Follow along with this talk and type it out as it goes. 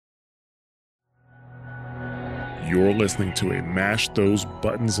You're listening to a Mash Those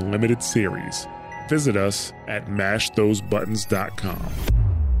Buttons limited series. Visit us at mashthosebuttons.com.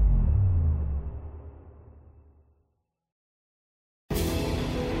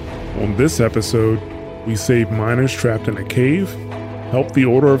 On this episode, we save miners trapped in a cave, help the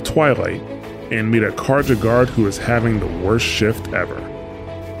Order of Twilight, and meet a Carja guard who is having the worst shift ever.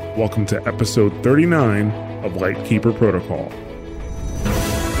 Welcome to episode 39 of Lightkeeper Protocol.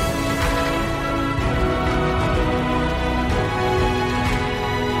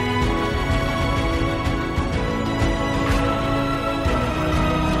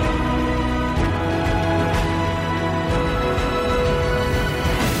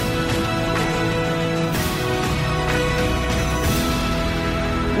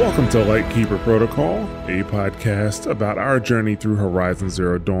 Welcome to Lightkeeper Protocol, a podcast about our journey through Horizon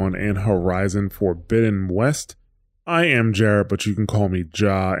Zero Dawn and Horizon Forbidden West. I am Jared, but you can call me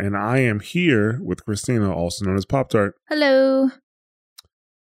Ja, and I am here with Christina, also known as Pop-Tart. Hello.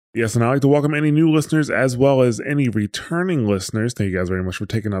 Yes, and I'd like to welcome any new listeners as well as any returning listeners. Thank you guys very much for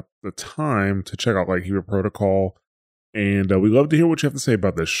taking up the time to check out Lightkeeper Protocol. And we love to hear what you have to say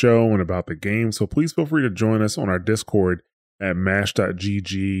about the show and about the game, so please feel free to join us on our Discord at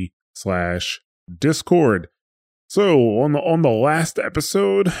mash.gg/discord. So on the last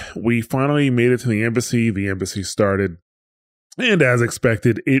episode, we finally made it to the embassy. The embassy started, and as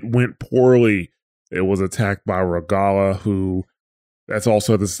expected, it went poorly. It was attacked by Regala, who that's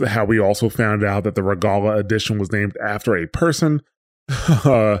also how we also found out that the Regala edition was named after a person.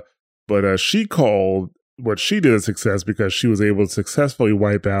 But she called what she did a success because she was able to successfully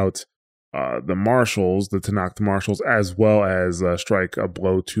wipe out the marshals, the Tenakth marshals, as well as strike a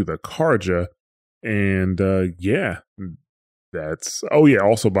blow to the Carja. And that's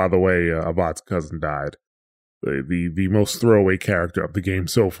also, by the way, Avat's cousin died. The most throwaway character of the game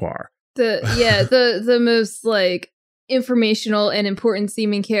so far. The most like informational and important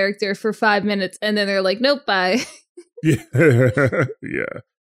seeming character for 5 minutes, and then they're like, nope, bye. Yeah.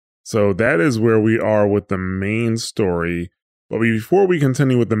 So that is where we are with the main story. But before we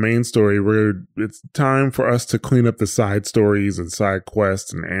continue with the main story, it's time for us to clean up the side stories and side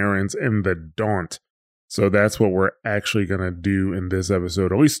quests and errands and the Daunt. So that's what we're actually going to do in this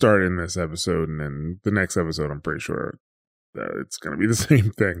episode. At least start in this episode, and then the next episode, I'm pretty sure it's going to be the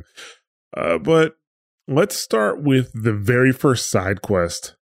same thing. But let's start with the very first side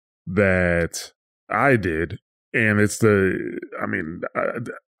quest that I did. And it's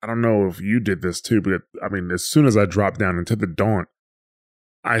I don't know if you did this too, but as soon as I dropped down into the Daunt,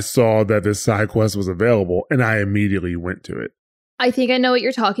 I saw that this side quest was available, and I immediately went to it. I think I know what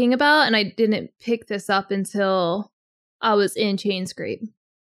you're talking about, and I didn't pick this up until I was in Chainscrape.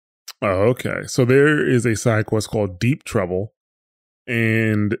 Oh, okay. So there is a side quest called Deep Trouble,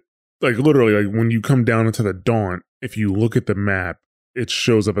 and literally, when you come down into the Daunt, if you look at the map, it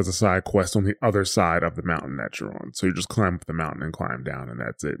shows up as a side quest on the other side of the mountain that you're on. So you just climb up the mountain and climb down, and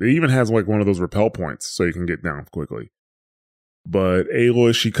that's it. It even has one of those rappel points so you can get down quickly. But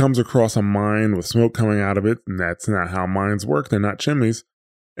Aloy, she comes across a mine with smoke coming out of it, and that's not how mines work. They're not chimneys.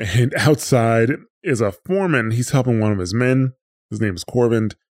 And outside is a foreman. He's helping one of his men. His name is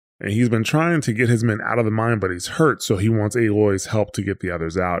Corvind. And he's been trying to get his men out of the mine, but he's hurt. So he wants Aloy's help to get the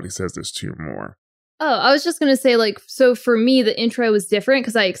others out. He says there's 2 more. Oh, I was just going to say, so for me, the intro was different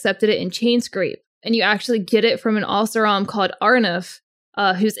because I accepted it in Chainscrape. And you actually get it from an Oseram called Arnuf,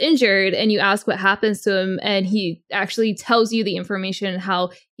 who's injured, and you ask what happens to him, and he actually tells you the information,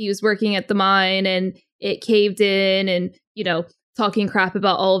 how he was working at the mine, and it caved in, and, talking crap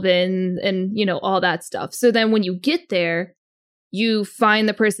about Ulvin, and, all that stuff. So then when you get there, you find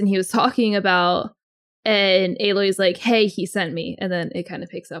the person he was talking about, and Aloy's like, hey, he sent me. And then it kind of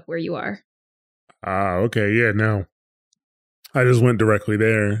picks up where you are. Okay, yeah, no. I just went directly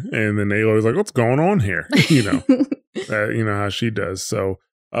there, and then Aloy's like, what's going on here? You know how she does. So,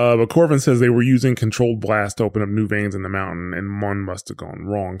 but Corvin says they were using controlled blast to open up new veins in the mountain, and one must have gone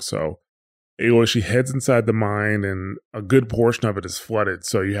wrong. So Aloy, she heads inside the mine, and a good portion of it is flooded.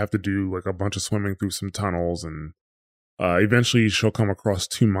 So you have to do a bunch of swimming through some tunnels, and eventually she'll come across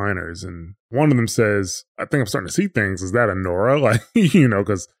 2 miners, and one of them says, I think I'm starting to see things. Is that a Nora?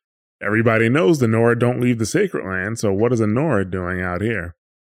 Because everybody knows the Nora don't leave the Sacred Land, so what is a Nora doing out here?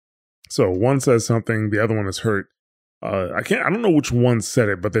 So one says something, the other one is hurt. I don't know which one said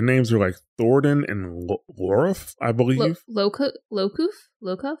it, but their names are Thordan and Loruf, I believe. Lokuf?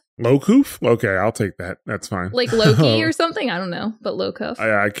 Lokuf? Okay, I'll take that. That's fine. Like Loki or something? I don't know, but Lokuf.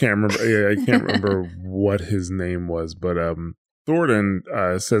 I can't remember. Yeah, I can't remember what his name was, but Thordan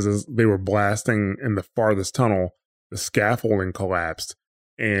says as they were blasting in the farthest tunnel, the scaffolding collapsed.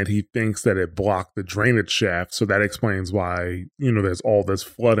 and he thinks that it blocked the drainage shaft. So that explains why, there's all this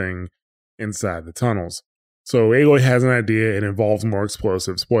flooding inside the tunnels. So Aloy has an idea. It involves more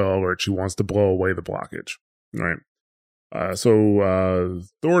explosives. Spoiler alert, she wants to blow away the blockage. Right. So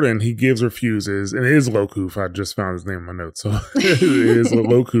Thornton, he gives her fuses, and it is Lokoof. I just found his name in my notes. So it is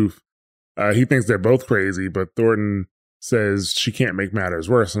Lokoof. He thinks they're both crazy, but Thornton says she can't make matters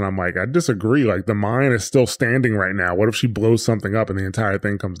worse. And I'm like, I disagree. Like, the mine is still standing right now. What if she blows something up and the entire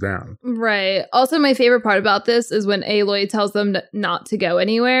thing comes down? Right. Also, my favorite part about this is when Aloy tells them not to go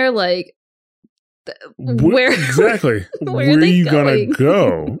anywhere. Like, where exactly? Where are you gonna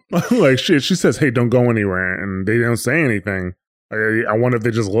go? Like, shit. She says, "Hey, don't go anywhere," and they don't say anything. I wonder if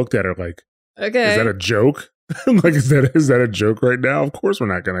they just looked at her like, "Okay, is that a joke?" Like, is that a joke right now? Of course,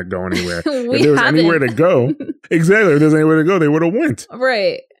 we're not gonna go anywhere. If there was anywhere to go, exactly. If there's anywhere to go, they would have went.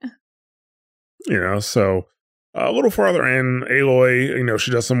 Right. So a little farther in, Aloy, she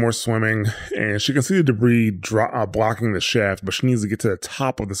does some more swimming, and she can see the debris blocking the shaft, but she needs to get to the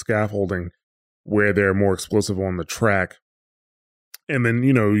top of the scaffolding, where they're more explosive on the track. And then,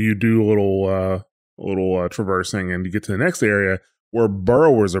 you do a little traversing, and you get to the next area where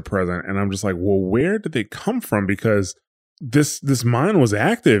burrowers are present. And I'm just like, well, where did they come from? Because this mine was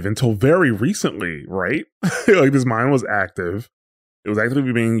active until very recently, right? Like, this mine was active. It was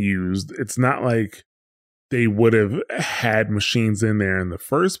actively being used. It's not like they would have had machines in there in the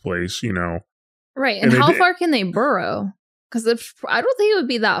first place, Right. And how far can they burrow? Because I don't think it would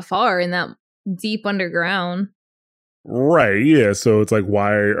be that far in that deep underground. Right, yeah. So it's like,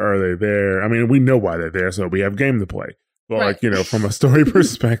 why are they there? I mean, we know why they're there, so we have game to play. But right. From a story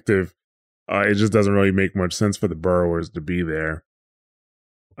perspective, it just doesn't really make much sense for the burrowers to be there.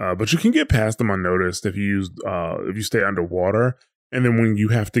 But you can get past them unnoticed if you stay underwater. And then when you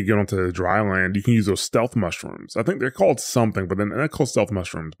have to get onto the dry land, you can use those stealth mushrooms. I think they're called something, but then they're called stealth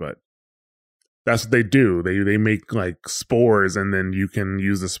mushrooms, but that's what they do. They make like spores, and then you can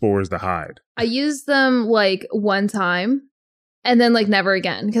use the spores to hide. I used them like one time and then like never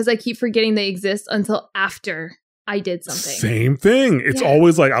again, because I keep forgetting they exist until after I did something. Same thing. It's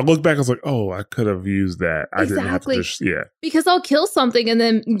always like, I look back, I was like, oh, I could have used that. I didn't have to just, Because I'll kill something and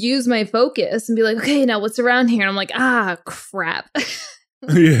then use my focus and be like, okay, now what's around here? And I'm like, crap.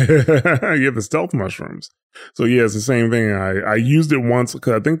 The stealth mushrooms. So it's the same thing. I used it once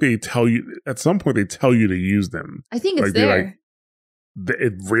because I think they tell you at some point they tell you to use them. I think it's there.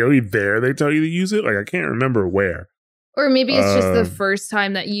 It's really there. They tell you to use it. Like, I can't remember where. Or maybe it's just the first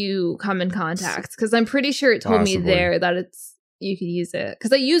time that you come in contact, because I'm pretty sure it told me there that you could use it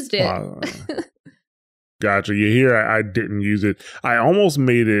because I used it. Gotcha. You hear? I didn't use it. I almost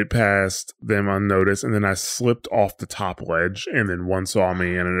made it past them unnoticed, and then I slipped off the top ledge, and then one saw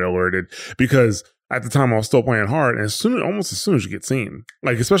me, and it alerted, because at the time I was still playing hard, and almost as soon as you get seen,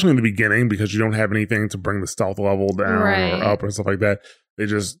 like especially in the beginning, because you don't have anything to bring the stealth level down or up or stuff like that, they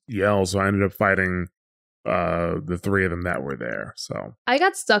just yell. So I ended up fighting the three of them that were there. So I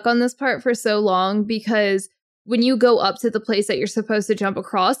got stuck on this part for so long because when you go up to the place that you're supposed to jump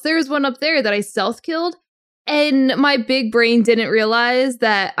across, there's one up there that I stealth killed. And my big brain didn't realize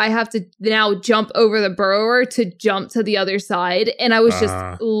that I have to now jump over the burrower to jump to the other side. And I was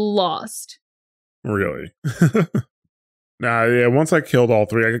just lost. Really? Once I killed all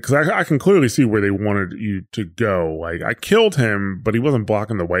three, because I can clearly see where they wanted you to go. Like, I killed him, but he wasn't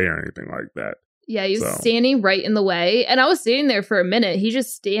blocking the way or anything like that. Yeah, he was standing right in the way. And I was standing there for a minute. He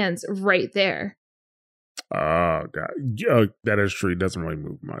just stands right there. Oh, God. That is true. He doesn't really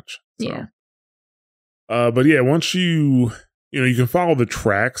move much. So. Yeah. But once you can follow the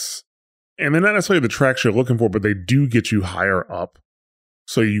tracks, and they're not necessarily the tracks you're looking for, but they do get you higher up.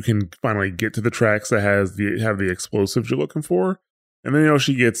 So you can finally get to the tracks that have the explosives you're looking for. And then,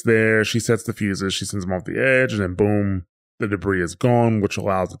 she gets there, she sets the fuses, she sends them off the edge, and then boom, the debris is gone, which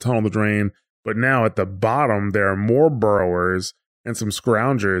allows the tunnel to drain. But now at the bottom, there are more burrowers and some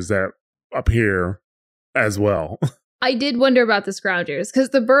scroungers that appear as well. I did wonder about the scroungers, because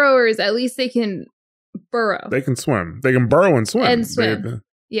the burrowers, at least they can burrow. They can swim. They can burrow and swim.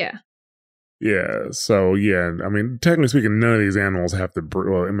 Yeah. Yeah. So, I mean, technically speaking, none of these animals have to,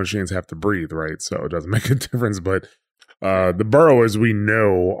 machines have to breathe, right? So it doesn't make a difference. But the burrowers we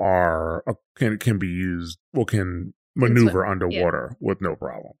know can be used, can maneuver underwater with no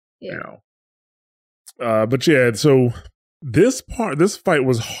problem. Yeah. So this fight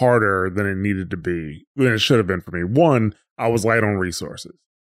was harder than it needed to be, than it should have been for me. 1, I was light on resources.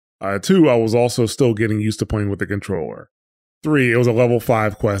 2, I was also still getting used to playing with the controller. 3, it was a level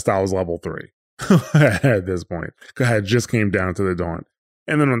 5 quest. I was level 3 at this point. I had just came down to the Daunt.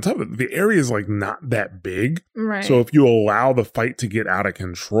 And then on top of it, the area is like not that big. Right. So if you allow the fight to get out of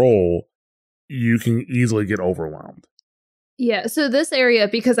control, you can easily get overwhelmed. Yeah, so this area,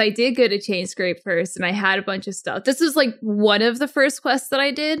 because I did go to Chain Scrape first and I had a bunch of stuff. This was like one of the first quests that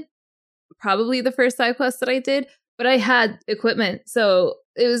I did. Probably the first side quest that I did. But I had equipment. So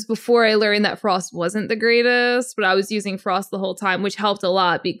it was before I learned that Frost wasn't the greatest. But I was using Frost the whole time, which helped a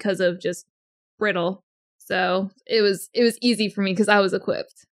lot because of just brittle. So it was easy for me because I was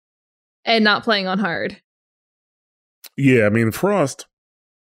equipped and not playing on hard. Yeah, I mean, Frost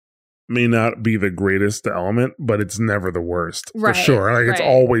may not be the greatest element, but it's never the worst, for sure. Like, it's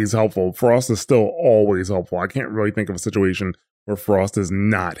always helpful. Frost is still always helpful. I can't really think of a situation where Frost is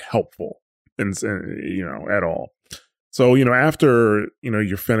not helpful, at all. So, after,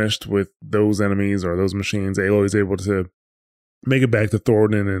 you're finished with those enemies or those machines, Aloy is able to make it back to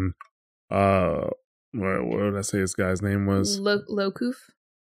Thornton and, what did I say his guy's name was? Lokuf.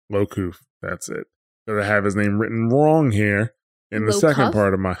 Lokuf, that's it. I have his name written wrong here in the second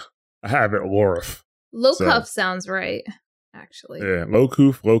part of I have it Lorif. Lokuf sounds right, actually. Yeah,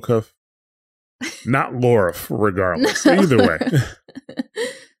 Lokuf. Not Lorif, regardless. Either way.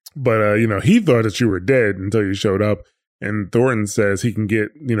 But, he thought that you were dead until you showed up. And Thornton says he can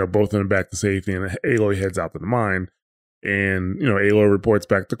get, both of them back to safety. And Aloy heads out to the mine. And, Aloy reports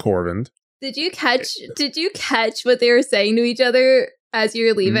back to Corvind. Did you catch what they were saying to each other as you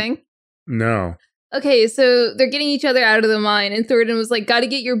were leaving? No. Okay, so they're getting each other out of the mine, and Thornton was like, gotta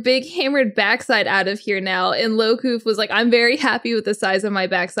get your big hammered backside out of here now. And Lokuf was like, I'm very happy with the size of my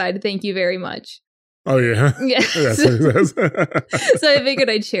backside. Thank you very much. Oh, yeah? Yeah. That's what he says. So I figured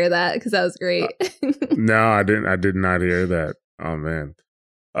I'd share that because that was great. No, I didn't. I did not hear that. Oh, man.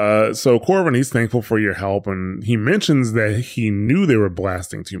 So Corvin, he's thankful for your help, and he mentions that he knew they were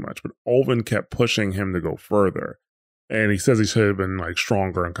blasting too much, but Ulvin kept pushing him to go further. And he says he should have been like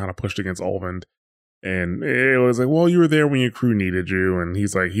stronger and kind of pushed against Ulvin. And it was like, well, you were there when your crew needed you. And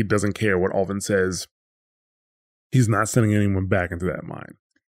he's like, he doesn't care what Ulvin says. He's not sending anyone back into that mine.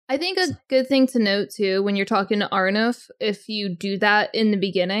 I think a good thing to note, too, when you're talking to Arnulf, if you do that in the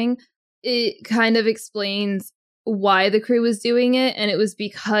beginning, it kind of explains why the crew was doing it. And it was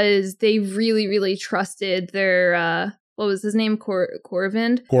because they really, really trusted their, what was his name?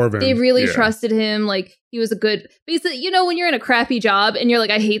 Corvind? They really trusted him. Like, he was a good, basically, when you're in a crappy job and you're like,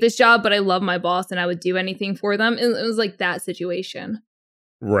 I hate this job, but I love my boss and I would do anything for them. It was like that situation.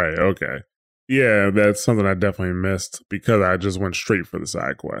 Right. Okay. Yeah, that's something I definitely missed because I just went straight for the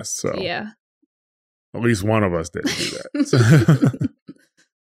side quest. So yeah, at least one of us didn't do that. So,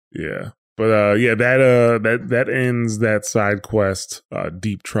 yeah, but that ends that side quest,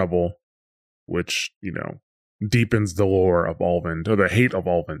 Deep Trouble, which deepens the lore of Ulvin or the hate of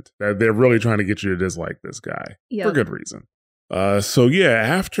Ulvin. They're really trying to get you to dislike this guy for good reason. So yeah,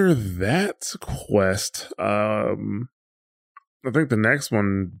 after that quest, I think the next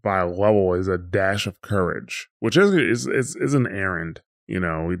one by level is a Dash of Courage, which is an errand.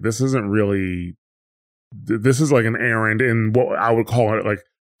 This isn't really. This is like an errand in what I would call it, like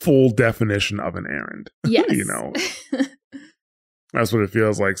full definition of an errand. Yes. That's what it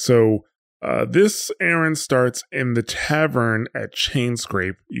feels like. So this errand starts in the tavern at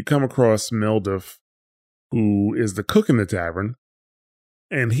Chainscrape. You come across Milduf, who is the cook in the tavern,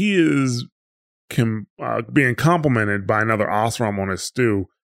 and he is being complimented by another Osram on his stew.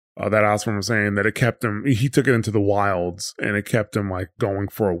 That Osram was saying that it kept him, he took it into the wilds and it kept him like going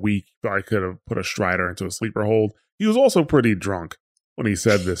for a week. I could have put a Strider into a sleeper hold. He was also pretty drunk when he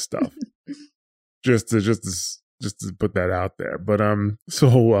said this stuff. just to put that out there. But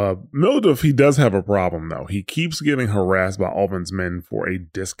Milduf, he does have a problem though. He keeps getting harassed by Ulvin's men for a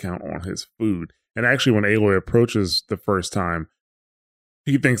discount on his food. And actually when Aloy approaches the first time,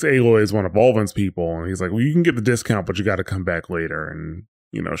 he thinks Aloy is one of Ulvin's people, and he's like, well, you can get the discount, but you got to come back later. And,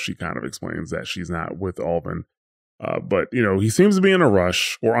 she kind of explains that she's not with Ulvin. But, he seems to be in a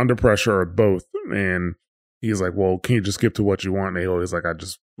rush or under pressure or both. And he's like, well, can you just skip to what you want? And Aloy's like, I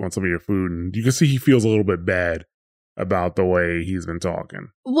just want some of your food. And you can see he feels a little bit bad about the way he's been talking.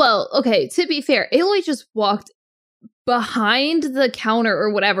 Well, okay, to be fair, Aloy just walked behind the counter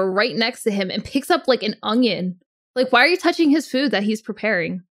or whatever right next to him and picks up like an onion. Like, why are you touching his food that he's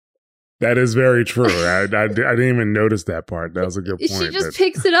preparing? That is very true. I didn't even notice that part. That was a good point. She just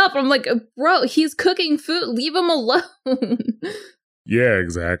picks it up. I'm like, bro, he's cooking food. Leave him alone. Yeah,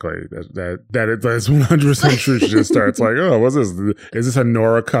 exactly. That's 100% true. She just starts like, oh, what's this? Is this a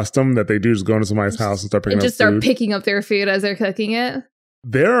Nora custom that they do? Just go into somebody's house and start picking up food? Just start picking up their food as they're cooking it?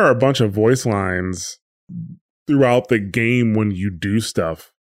 There are a bunch of voice lines throughout the game when you do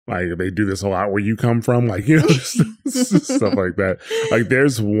stuff Like, they do this a lot where you come from, like, stuff like that. Like,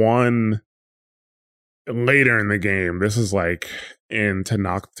 there's one later in the game. This is like in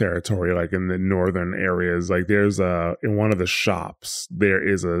Tanakh territory, like in the northern areas. Like, there's in one of the shops, there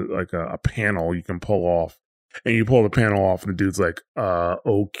is a panel you can pull off, and you pull the panel off, and the dude's like,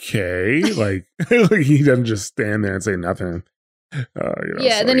 okay, like, like he doesn't just stand there and say nothing.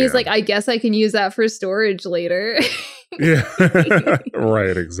 And then he's like, I guess I can use that for storage later. Yeah,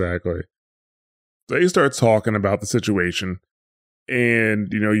 right, exactly. So he starts talking about the situation,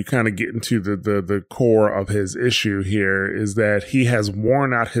 and you kind of get into the core of his issue here is that he has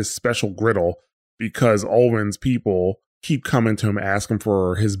worn out his special griddle because Ulvin's people keep coming to him asking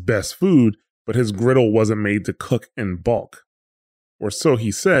for his best food, but his griddle wasn't made to cook in bulk. Or so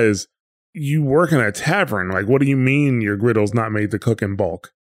he says. You work in a tavern. Like, what do you mean your griddle's not made to cook in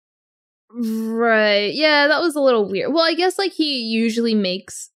bulk? Right. Yeah, that was a little weird. Well, I guess like he usually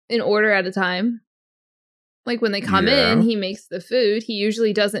makes an order at a time. Like when they come in, he makes the food. He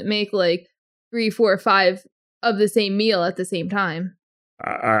usually doesn't make like 3, 4, 5 of the same meal at the same time.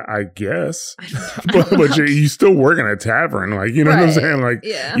 I guess. but you still work in a tavern. Like, you know what I'm saying? Like,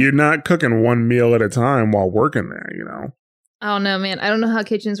 you're not cooking one meal at a time while working there, I don't know, man. I don't know how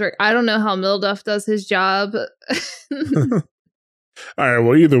kitchens work. I don't know how Milduff does his job. All right.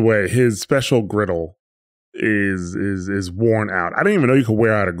 Well, either way, his special griddle is worn out. I didn't even know you could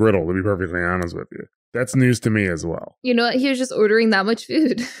wear out a griddle, to be perfectly honest with you. That's news to me as well. You know what? He was just ordering that much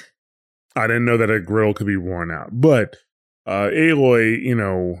food. I didn't know that a griddle could be worn out. But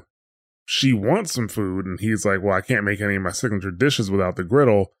Aloy, she wants some food, and he's like, well, I can't make any of my signature dishes without the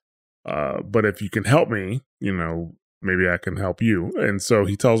griddle. But if you can help me, maybe I can help you. And so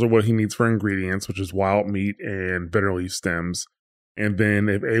he tells her what he needs for ingredients, which is wild meat and bitter leaf stems. And then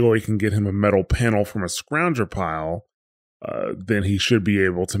if Aloy can get him a metal panel from a scrounger pile, then he should be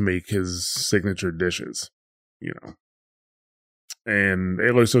able to make his signature dishes, And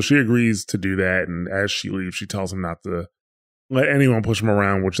Aloy, so she agrees to do that. And as she leaves, she tells him not to let anyone push him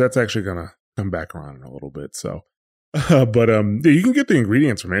around, which that's actually going to come back around in a little bit. So, but you can get the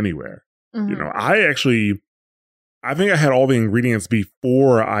ingredients from anywhere. Mm-hmm. I think I had all the ingredients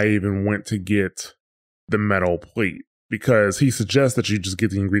before I even went to get the metal plate, because he suggests that you just get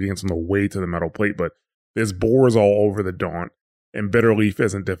the ingredients on the way to the metal plate, but there's boars all over the Daunt, and bitter leaf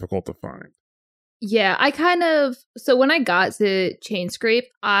isn't difficult to find. Yeah, so when I got to Chainscrape,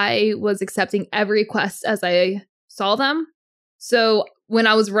 I was accepting every quest as I saw them. So when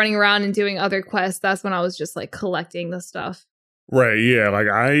I was running around and doing other quests, that's when I was just like collecting the stuff. Right, yeah, like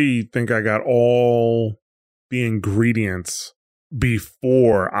I think I got all the ingredients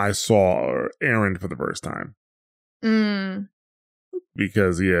before I saw Errand for the first time.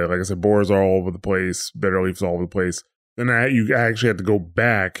 Because, like I said, boars are all over the place, bitter leaves all over the place. Then you actually have to go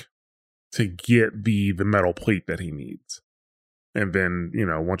back to get the metal plate that he needs. And then,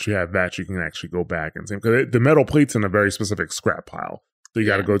 once you have that, you can actually go back and see. Because the metal plate's in a very specific scrap pile. So you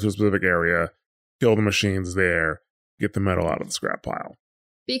got to go to a specific area, kill the machines there, get the metal out of the scrap pile.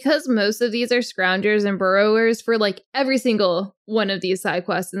 Because most of these are scroungers and burrowers for like every single one of these side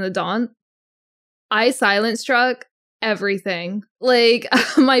quests in the Daunt, I silent struck everything. Like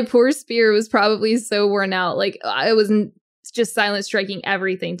my poor spear was probably so worn out. Like I was just silent striking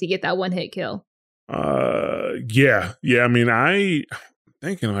everything to get that one hit kill. Yeah. I mean, I'm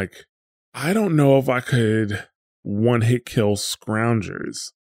thinking like, I don't know if I could one hit kill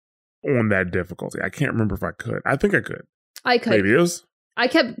scroungers on that difficulty. I can't remember if I could. I think I could. I could. Maybe it was. I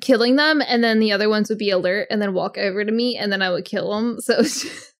kept killing them, and then the other ones would be alert and then walk over to me, and then I would kill them. So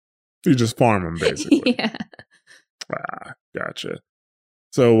you just farm them, basically. Yeah. Gotcha.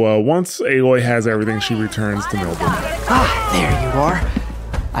 So once Aloy has everything, she returns to Melbourne. There you are.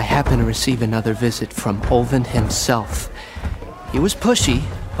 I happen to receive another visit from Ulvin himself. He was pushy,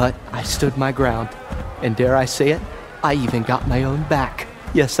 but I stood my ground. And dare I say it, I even got my own back.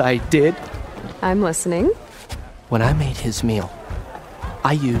 Yes, I did. I'm listening. When I made his meal,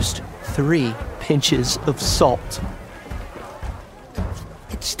 I used 3 pinches of salt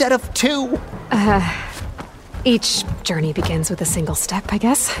instead of 2. Each journey begins with a single step, I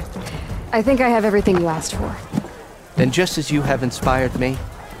guess. I think I have everything you asked for. Then just as you have inspired me,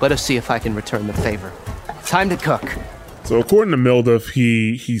 let us see if I can return the favor. Time to cook. So according to Milduff,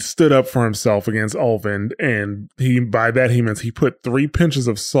 he stood up for himself against Ulvin, and by that he means he put 3 pinches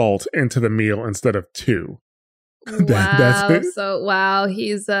of salt into the meal instead of 2. That's it. So wow,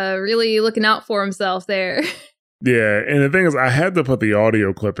 he's really looking out for himself there. Yeah, and the thing is, I had to put the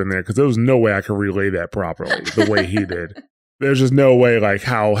audio clip in there because there was no way I could relay that properly the way he did. There's just no way, like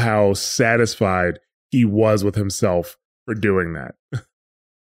how satisfied he was with himself for doing that.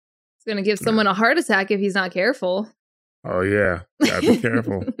 It's going to give someone a heart attack if he's not careful. Oh, yeah. Gotta be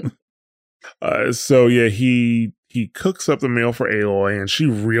careful. So, yeah, he cooks up the meal for Aloy, and she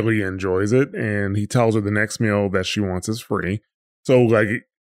really enjoys it. And he tells her the next meal that she wants is free. So, like,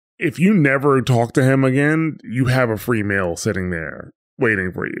 if you never talk to him again, you have a free meal sitting there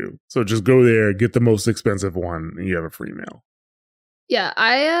waiting for you. So just go there, get the most expensive one, and you have a free meal. Yeah,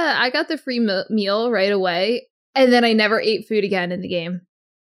 I got the free meal right away, and then I never ate food again in the game.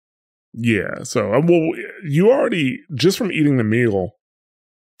 Yeah, so, well, you already, just from eating the meal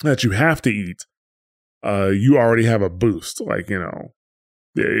that you have to eat, you already have a boost. Like, you know,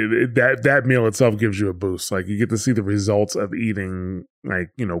 that meal itself gives you a boost. Like, you get to see the results of eating,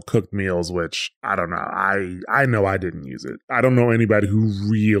 like, you know, cooked meals, which I don't know. I know I didn't use it. I don't know anybody who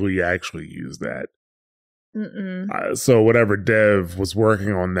really actually used that. So whatever dev was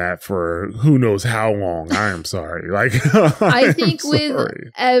working on that for who knows how long, I am sorry. Like, I think with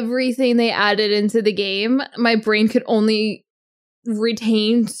everything they added into the game, my brain could only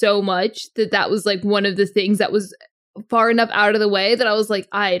retain so much that was like one of the things that was far enough out of the way that I was like,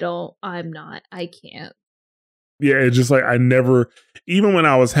 I can't. Yeah, it's just like I never, even when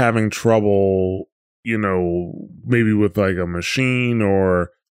I was having trouble, you know, maybe with like a machine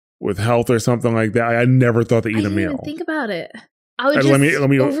or with health or something like that, I never thought to eat a meal. Didn't think about it. I would just let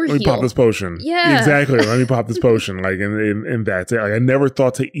me pop this potion. Yeah, exactly. Let me pop this potion. Like, and that's it. Like, I never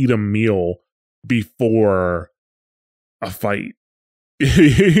thought to eat a meal before a fight.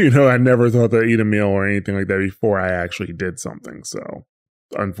 You know, I never thought to eat a meal or anything like that before I actually did something. So,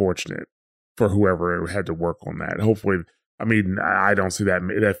 unfortunate for whoever had to work on that. Hopefully, I mean, I don't see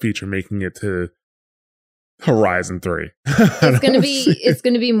that feature making it to Horizon 3. It's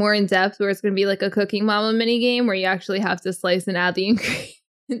gonna be more in depth, where it's gonna be like a Cooking Mama mini game where you actually have to slice and add the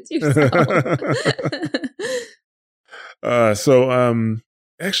ingredients yourself.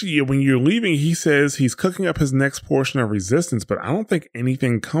 Actually, when you're leaving, he says he's cooking up his next portion of resistance, but I don't think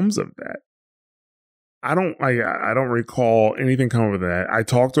anything comes of that. I don't recall anything coming of that. I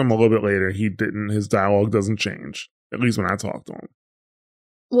talked to him a little bit later. He didn't. His dialogue doesn't change, at least when I talked to him.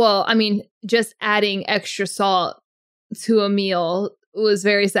 Well, I mean, just adding extra salt to a meal was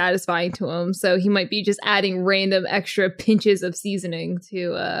very satisfying to him. So he might be just adding random extra pinches of seasoning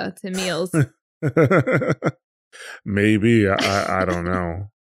to meals. Maybe. I don't know.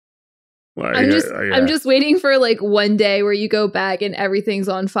 Like, I'm just waiting for like one day where you go back and everything's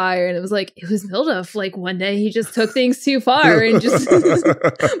on fire, and it was like, it was Milduf. Like one day he just took things too far and just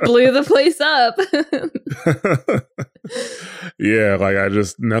blew the place up. Yeah, like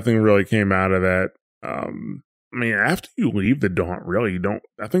nothing really came out of that. I mean, after you leave the Daunt, really, you don't.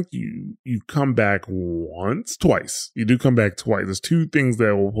 I think you come back twice. You do come back twice. There's two things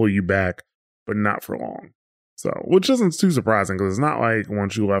that will pull you back, but not for long. So, which isn't too surprising, because it's not like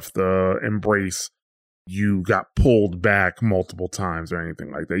once you left the Embrace, you got pulled back multiple times or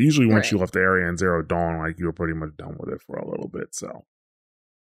anything like that. Usually once you left the area in Zero Dawn, like you were pretty much done with it for a little bit. So,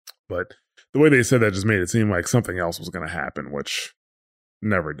 but the way they said that just made it seem like something else was going to happen, which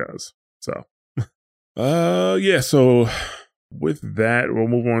never does. So, yeah. So with that, we'll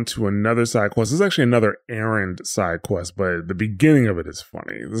move on to another side quest. This is actually another Errand side quest, but the beginning of it is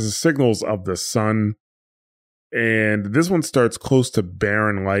funny. This is Signals of the Sun. And this one starts close to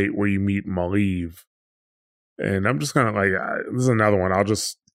Barren Light, where you meet Maliv. And I'm just kind of like, this is another one. I'll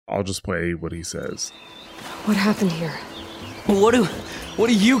just play what he says. What happened here? What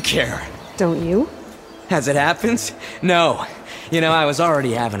do you care? Don't you? As it happens? No. You know, I was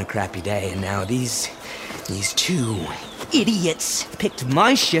already having a crappy day, and now these two idiots picked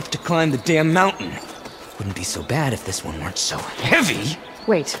my shift to climb the damn mountain. Wouldn't be so bad if this one weren't so heavy.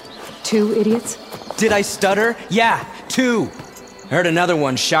 Wait, 2 idiots? Did I stutter? Yeah, 2. Heard another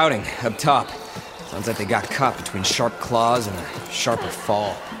one shouting up top. Sounds like they got caught between sharp claws and a sharper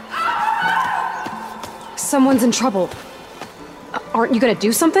fall. Someone's in trouble. Aren't you gonna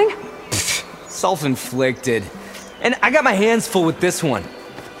do something? Self-inflicted. And I got my hands full with this one.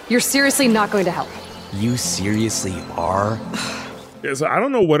 You're seriously not going to help. You seriously are? Yeah, so I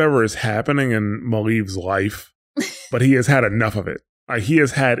don't know whatever is happening in Maliv's life, but he has had enough of it. He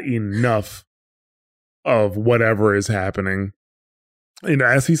has had enough of whatever is happening. You know,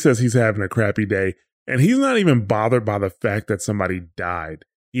 as he says, he's having a crappy day, and he's not even bothered by the fact that somebody died.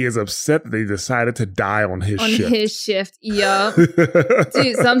 He is upset that they decided to die on his shift. On his shift, yup.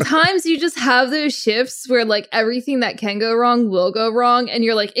 Dude, sometimes you just have those shifts where like everything that can go wrong will go wrong, and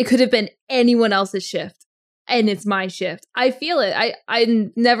you're like, it could have been anyone else's shift, and it's my shift. I feel it.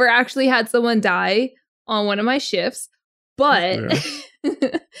 I never actually had someone die on one of my shifts, but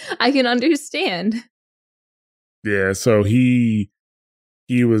yeah. I can understand. Yeah, so he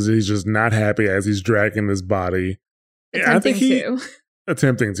he's just not happy as he's dragging his body.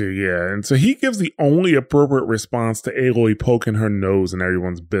 Attempting to, yeah. And so he gives the only appropriate response to Aloy poking her nose in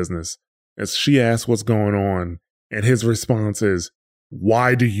everyone's business as she asks what's going on. And his response is,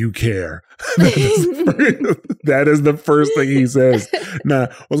 "Why do you care?" That is the first thing he says. Nah,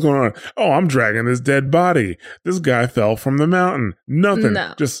 what's going on? "Oh, I'm dragging this dead body. This guy fell from the mountain." Nothing.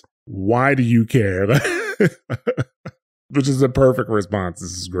 No. Just, why do you care? Which is a perfect response.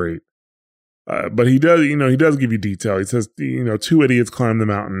 This is great. But he does give you detail. He says, 2 idiots climbed the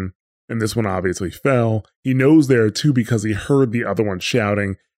mountain, and this one obviously fell. He knows there are 2 because he heard the other one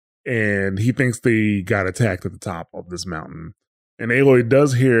shouting, and he thinks they got attacked at the top of this mountain. And Aloy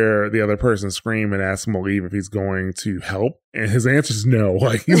does hear the other person scream and ask him to leave if he's going to help. And his answer is no.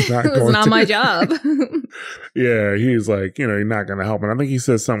 Like, he's not going to. It's not my job. Yeah, he's like, you're not going to help. And I think he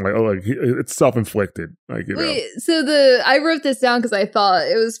says something like, "Oh, like it's self-inflicted." Like, Wait, so I wrote this down because I thought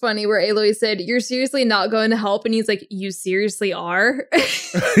it was funny where Aloy said, "You're seriously not going to help?" And he's like, "You seriously are?"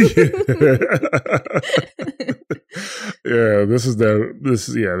 Yeah, this is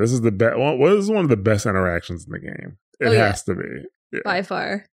the best. Well, this is one of the best interactions in the game. It has to be. Yeah. By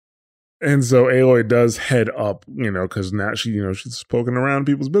far. And so Aloy does head up, because now she's poking around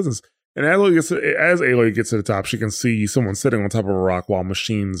people's business. And as Aloy gets to the top, she can see someone sitting on top of a rock while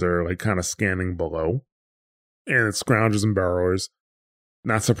machines are like kind of scanning below. And it's scroungers and burrowers.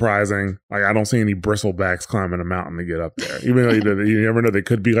 Not surprising. Like, I don't see any bristlebacks climbing a mountain to get up there. Even though you never know, they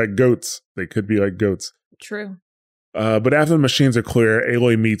could be like goats. True. But after the machines are clear,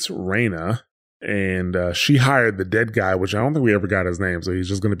 Aloy meets Reyna. And she hired the dead guy, which I don't think we ever got his name, so he's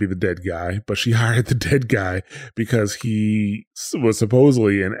just going to be the dead guy. But she hired the dead guy because he was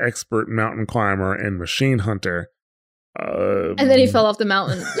supposedly an expert mountain climber and machine hunter. And then he fell off the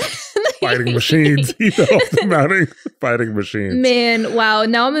mountain. Fighting machines. He fell off the mountain fighting machines. Man, wow.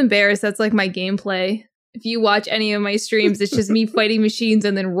 Now I'm embarrassed. That's like my gameplay. If you watch any of my streams, it's just me fighting machines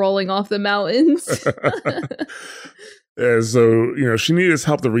and then rolling off the mountains. Yeah, so, she needed his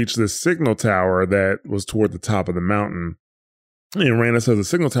help to reach this signal tower that was toward the top of the mountain. And Reyna says the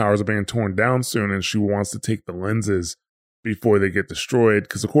signal towers are being torn down soon, and she wants to take the lenses before they get destroyed,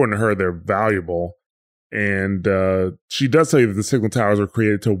 because according to her, they're valuable. And she does say that the signal towers were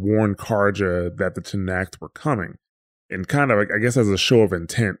created to warn Carja that the Tenakth were coming. And kind of, I guess as a show of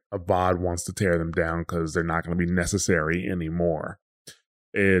intent, Avad wants to tear them down because they're not going to be necessary anymore.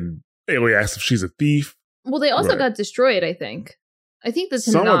 And Aloy asks if she's a thief. Well, they also got destroyed, I think. I think the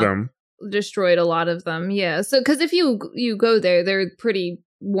Tenakth some of them destroyed a lot of them, yeah. So, because if you go there, they're pretty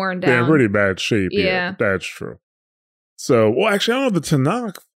worn down. They're in pretty bad shape, yeah. That's true. So, well, actually, I don't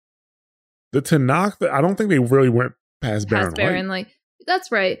know, the Tenakth, I don't think they really went past Barren Light.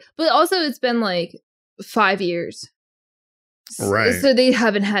 That's right. But also, it's been like 5 years. Right. So, they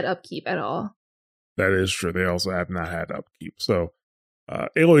haven't had upkeep at all. That is true. They also have not had upkeep. So,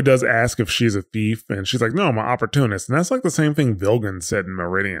 Aloy does ask if she's a thief, and she's like, "No, I'm an opportunist." And that's like the same thing Vilgan said in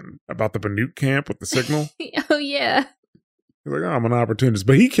Meridian about the Banuk camp with the signal. Oh, yeah. He's like, "Oh, I'm an opportunist."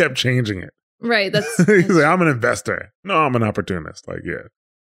 But he kept changing it. Right. He's like, "I'm an investor." "No, I'm an opportunist." Like, yeah.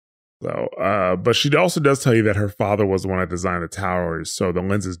 So, but she also does tell you that her father was the one that designed the towers, so the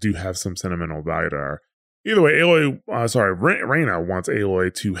lenses do have some sentimental value to her. Either way, Reyna wants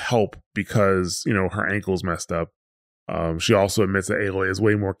Aloy to help because, her ankle's messed up. She also admits that Aloy is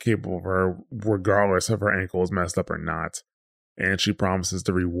way more capable of her, regardless of her ankle is messed up or not. And she promises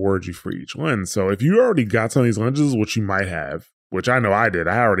to reward you for each lens. So if you already got some of these lenses, which you might have, which I know I did,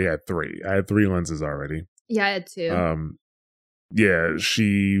 I already had 3. I had 3 lenses already. Yeah, I had 2. Yeah,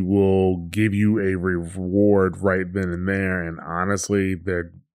 she will give you a reward right then and there. And honestly,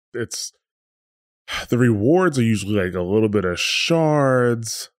 the rewards are usually like a little bit of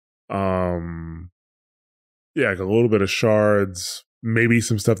shards. Yeah, like a little bit of shards, maybe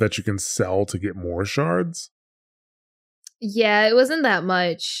some stuff that you can sell to get more shards. Yeah, it wasn't that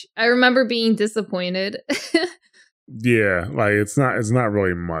much. I remember being disappointed. Yeah, like it's not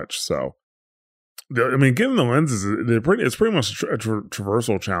really much. So, getting the lenses, it's pretty much a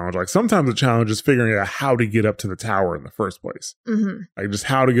traversal challenge. Like sometimes the challenge is figuring out how to get up to the tower in the first place. Mm-hmm. Like just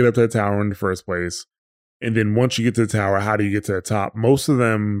how to get up to the tower in the first place. And then once you get to the tower, how do you get to the top? Most of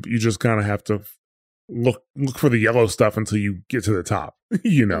them, you just kind of have to look for the yellow stuff until you get to the top,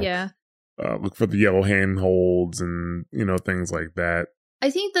 Yeah. Look for the yellow handholds and, things like that.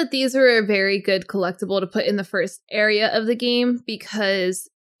 I think that these are a very good collectible to put in the first area of the game because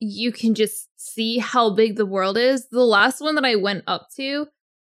you can just see how big the world is. The last one that I went up to,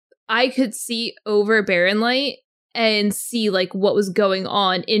 I could see over Barren Light and see like what was going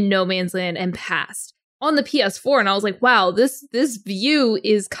on in No Man's Land and past. on the PS4, and I was like, wow, this view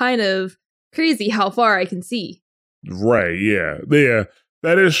is kind of crazy how far I can see. Right, yeah. Yeah,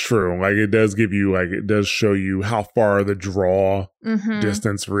 that is true. Like, it does give you, like, it does show you how far the draw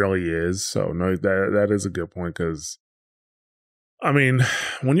distance really is. So, no, that is a good point, because, I mean,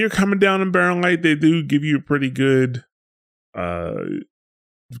 when you're coming down in Barren Light, they do give you a pretty good kind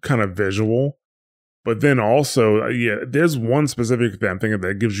of visual. But then also, there's one specific thing I'm thinking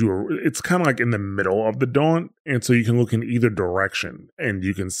that gives you it's kind of like in the middle of the Daunt. And so you can look in either direction and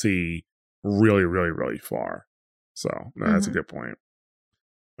you can see really, really, really far. So that's a good point.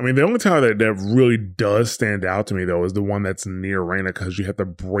 I mean, the only tower that really does stand out to me, though, is the one that's near Reyna, because you have to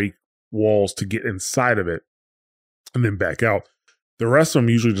break walls to get inside of it and then back out. The rest of them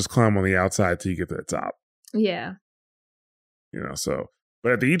usually just climb on the outside till you get to the top. Yeah. You know, so...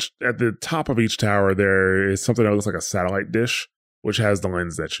 But at the top of each tower, there is something that looks like a satellite dish, which has the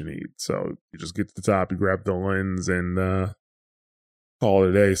lens that you need. So you just get to the top, you grab the lens, and call it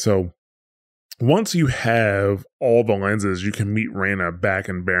a day. So once you have all the lenses, you can meet Reyna back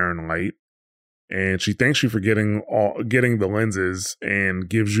in Barren Light, and she thanks you for getting the lenses and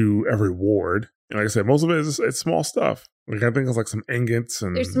gives you a reward. And like I said, most of it is it's small stuff. Like, I think it's like some ingots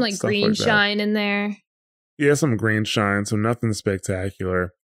and there's some like stuff green like shine in there. Yeah, some green shine, so nothing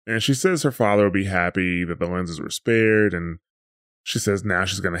spectacular. And she says her father will be happy that the lenses were spared, and she says now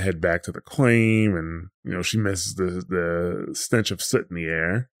she's going to head back to the claim, and, you know, she misses the stench of soot in the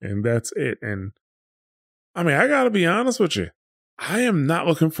air, and that's it. And, I mean, I got to be honest with you. I am not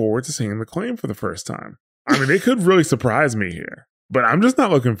looking forward to seeing the claim for the first time. I mean, they could really surprise me here, but I'm just not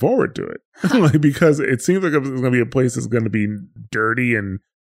looking forward to it. Like, because it seems like it's going to be a place that's going to be dirty and,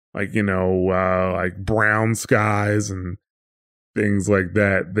 like, you know, like brown skies and things like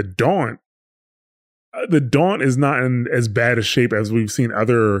that. The Daunt is not in as bad a shape as we've seen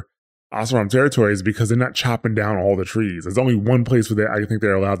other Oseram territories, because they're not chopping down all the trees. There's only one place where I think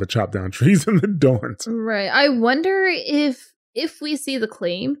they're allowed to chop down trees in the Daunt. Right. I wonder if we see the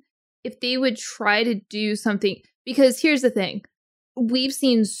claim, if they would try to do something, because here's the thing. We've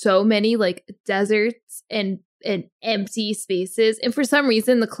seen so many like deserts and empty spaces, and for some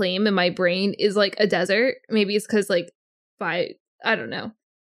reason the claim in my brain is like a desert. Maybe it's because like I don't know,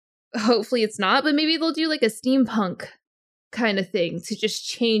 hopefully it's not, but maybe they'll do like a steampunk kind of thing to just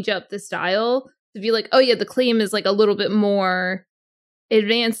change up the style, to be like, oh yeah, the claim is like a little bit more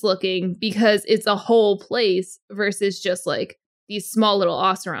advanced looking because it's a whole place versus just like these small little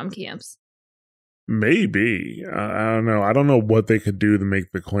Oseram camps. Maybe. I don't know. I don't know what they could do to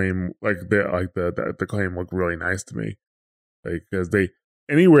make the claim the claim look really nice to me. Like, because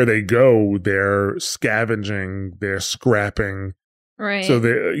anywhere they go, they're scavenging, they're scrapping. Right. So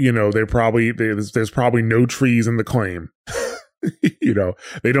there's probably no trees in the claim. You know,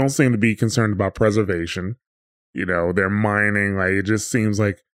 they don't seem to be concerned about preservation. You know, they're mining. Like, it just seems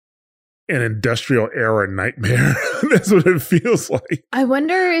like an industrial era nightmare. That's what it feels like. I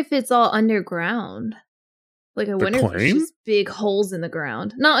wonder if it's all underground. Like, I wonder if it's just big holes in the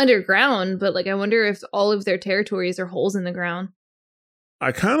ground. Not underground, but like, I wonder if all of their territories are holes in the ground.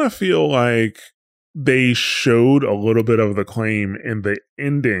 I kind of feel like they showed a little bit of the claim in the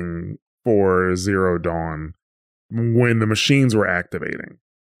ending for Zero Dawn when the machines were activating.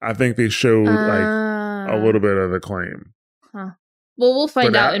 I think they showed like a little bit of the claim. Huh. Well, we'll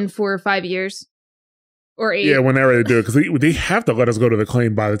find out in 4 or 5 years. Or 8. Yeah, whenever they do it. Because they have to let us go to the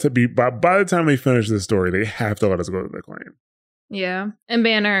claim by the time they finish this story. They have to let us go to the claim. Yeah. And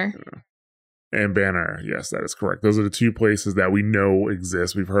Banner. Yeah. And Banner. Yes, that is correct. Those are the 2 places that we know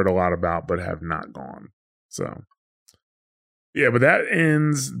exist. We've heard a lot about, but have not gone. So, yeah, but that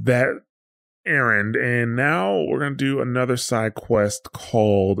ends that errand. And now we're going to do another side quest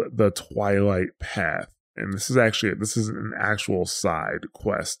called the Twilight Path. And this is an actual side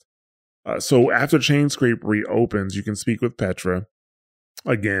quest. So after Chainscrape reopens, you can speak with Petra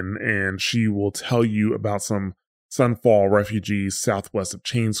again, and she will tell you about some Sunfall refugees southwest of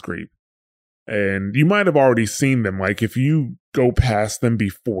Chainscrape. And you might have already seen them. Like, if you go past them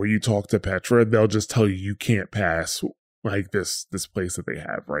before you talk to Petra, they'll just tell you can't pass, like, this place that they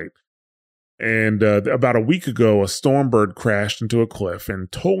have, right? And about a week ago, a Stormbird crashed into a cliff, and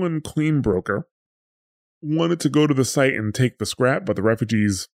Tolan Cleanbroker wanted to go to the site and take the scrap, but the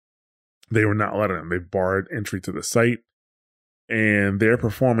refugees, they were not letting them. They barred entry to the site, and they're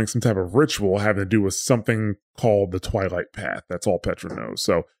performing some type of ritual having to do with something called the Twilight Path. That's all Petra knows.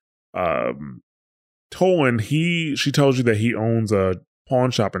 So, Tolan, she tells you that he owns a pawn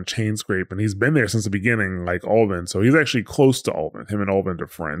shop in Chainscrape, and he's been there since the beginning, like Ulvin. So he's actually close to Ulvin. Him and Ulvin are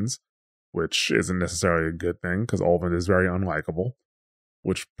friends, which isn't necessarily a good thing because Ulvin is very unlikable.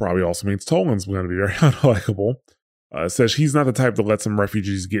 which probably also means Toland's going to be very unlikable. Says he's not the type that lets some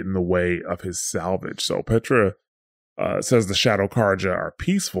refugees get in the way of his salvage. So Petra says the Shadow Carja are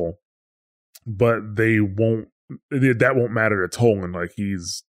peaceful, but that won't matter to Toland. Like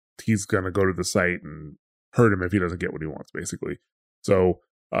he's going to go to the site and hurt him if he doesn't get what he wants, basically. So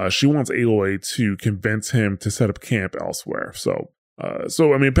she wants Aloy to convince him to set up camp elsewhere. So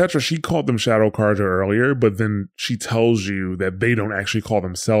I mean, Petra, she called them Shadow Carja earlier, but then she tells you that they don't actually call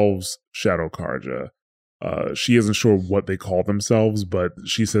themselves Shadow Carja. She isn't sure what they call themselves, but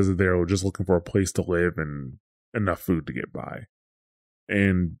she says that they're just looking for a place to live and enough food to get by.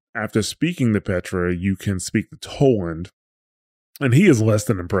 And after speaking to Petra, you can speak to Toland, and he is less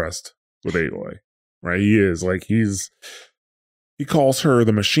than impressed with Aloy, right? He is like, he calls her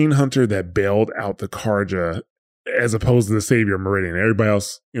the machine hunter that bailed out the Carja, as opposed to the Savior Meridian. Everybody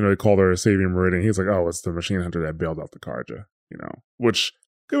else, they called her a Savior Meridian. He's like, oh, it's the machine hunter that bailed out the Carja, which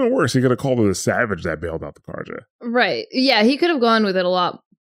could have been worse. He could have called her the savage that bailed out the Carja. Right. Yeah, he could have gone with it a lot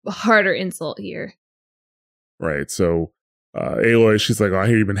harder insult here. Right. So Aloy, she's like, oh, I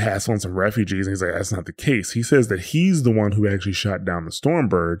hear you've been hassling some refugees. And he's like, that's not the case. He says that he's the one who actually shot down the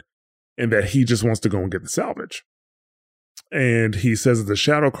Stormbird and that he just wants to go and get the salvage. And he says that the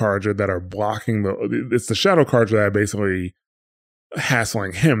Shadow Carja that are blocking it's the Shadow Carja that are basically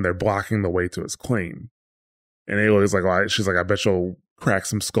hassling him. They're blocking the way to his claim. And Aloy's like, she's like, I bet you'll crack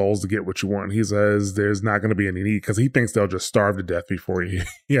some skulls to get what you want. And he says there's not going to be any need because he thinks they'll just starve to death before he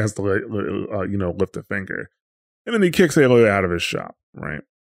has to, lift a finger. And then he kicks Aloy out of his shop, right?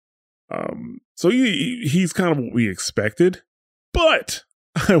 So he's kind of what we expected. But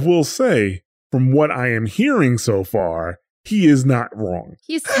I will say, from what I am hearing so far, he is not wrong.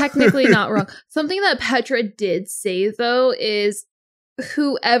 He's technically not wrong. Something that Petra did say, though, is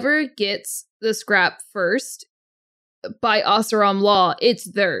whoever gets the scrap first, by Oseram law, it's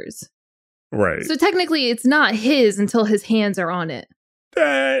theirs. Right. So technically, it's not his until his hands are on it.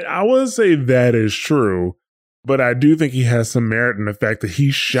 I would say that is true, but I do think he has some merit in the fact that he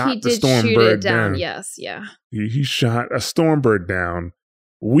shot the Stormbird down. Yes, yeah. He shot a Stormbird down.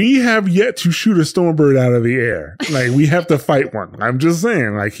 We have yet to shoot a Stormbird out of the air. Like, we have to fight one. I'm just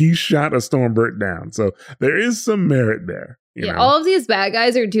saying, like, he shot a Stormbird down. So there is some merit there. You know? All of these bad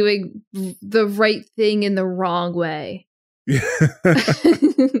guys are doing the right thing in the wrong way.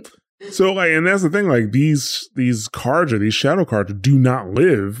 So, like, and that's the thing, like, these Carja, these Shadow Carja do not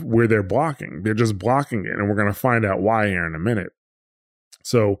live where they're blocking. They're just blocking it, and we're going to find out why here in a minute.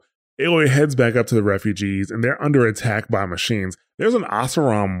 So, Aloy heads back up to the refugees, and they're under attack by machines. There's an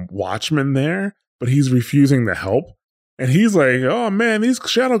Oseram watchman there, but he's refusing to help. And he's like, oh man, these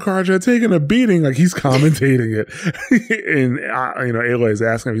Shadow Carja are taking a beating. Like, he's commentating it. And, Aloy is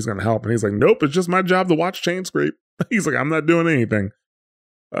asking if he's going to help. And he's like, nope, it's just my job to watch chain scrape. He's like, I'm not doing anything.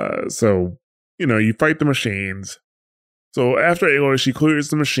 So, you fight the machines. So after Aloy, she clears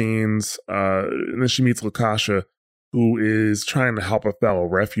the machines. And then she meets Lakasha, who is trying to help a fellow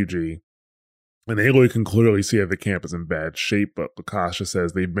refugee. And Aloy can clearly see that the camp is in bad shape, but Lakasha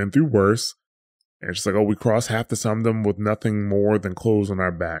says they've been through worse. And she's like, oh, we crossed half the some of them with nothing more than clothes on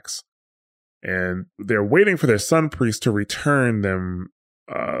our backs. And they're waiting for their sun priest to return them,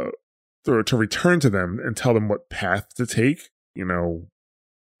 to return to them and tell them what path to take. And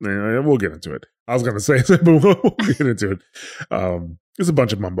we'll get into it. I was going to say, but we'll get into it. It's a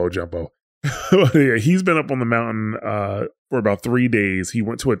bunch of mumbo jumbo. Yeah, he's been up on the mountain for about 3 days. He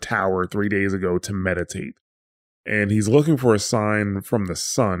went to a tower 3 days ago to meditate. And he's looking for a sign from the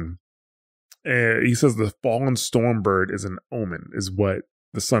sun. And he says the fallen Stormbird is an omen, is what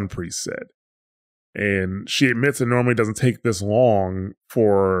the sun priest said. And she admits it normally doesn't take this long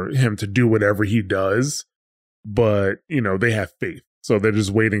for him to do whatever he does. But, they have faith. So they're just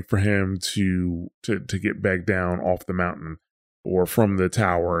waiting for him to get back down off the mountain or from the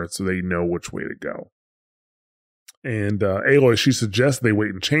tower so they know which way to go. And Aloy, she suggests they wait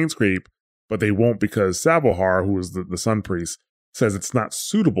in Chainscrape, but they won't because Sabohar, who is the sun priest, says it's not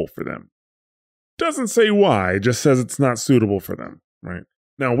suitable for them. Doesn't say why, just says it's not suitable for them, right?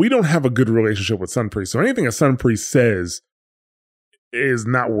 Now, we don't have a good relationship with Sun Priest, so anything a Sun Priest says is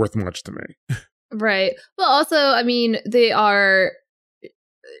not worth much to me. Right. Well, also, I mean, they are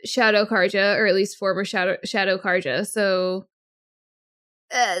Shadow Carja, or at least former Shadow Carja, so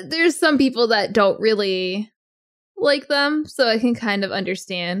there's some people that don't really like them, so I can kind of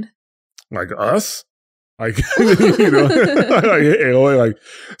understand. Like us? Like, Aloy,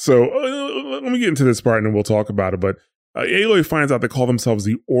 so let me get into this part and then we'll talk about it. But Aloy finds out they call themselves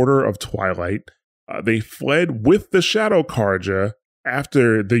the Order of Twilight. They fled with the Shadow Carja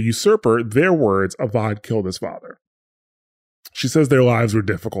after the usurper, their words, Avad killed his father. She says their lives were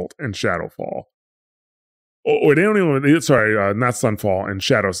difficult in Shadowfall. Or they don't even, sorry, not Sunfall, and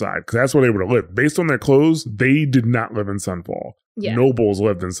Shadowside, because that's where they would have lived. Based on their clothes, they did not live in Sunfall. Yeah. Nobles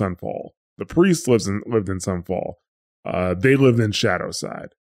lived in Sunfall. The priest lived in Sunfall. They lived in Shadowside.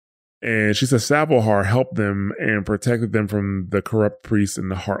 And she says Savalhar helped them and protected them from the corrupt priests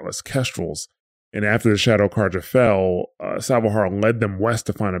and the heartless Kestrels. And after the Shadow Carja fell, Savalhar led them west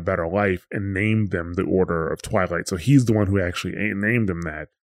to find a better life and named them the Order of Twilight. So he's the one who actually named them that.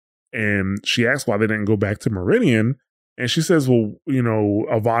 And she asks why they didn't go back to Meridian. And she says, well,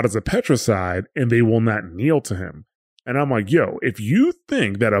 Avad is a Petricide and they will not kneel to him. And I'm like, yo, if you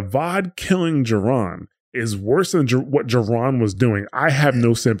think that Avad killing Jiran is worse than what Jiran was doing, I have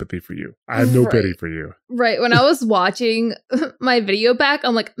no sympathy for you. I have no pity for you. Right. When I was watching my video back,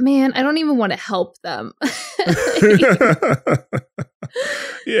 I'm like, man, I don't even want to help them.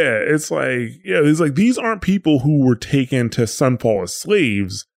 It's like these aren't people who were taken to Sunfall as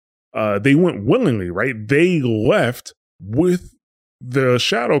slaves. They went willingly, right? They left with the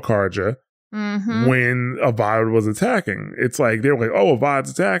Shadow Carja when Avad was attacking. It's like, they were like, oh,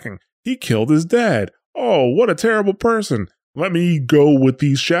 Avad's attacking. He killed his dad. Oh, what a terrible person. Let me go with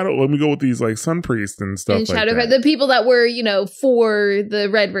these like sun priests and stuff and like that. The people that were, for the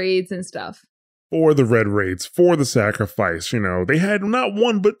red raids and stuff. For the red raids, for the sacrifice, they had not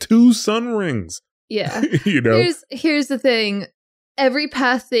one but 2 sun rings. Yeah. Here's the thing. Every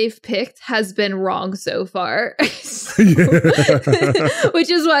path they've picked has been wrong so far. Which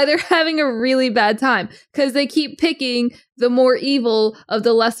is why they're having a really bad time. Because they keep picking the more evil of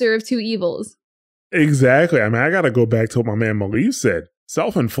the lesser of 2 evils. Exactly. I mean, I got to go back to what my man Maliv said.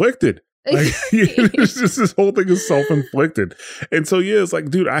 Self-inflicted. Like, it's just this whole thing is self-inflicted. And so, it's like,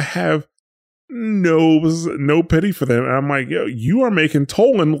 dude, I have no pity for them. And I'm like, yo, you are making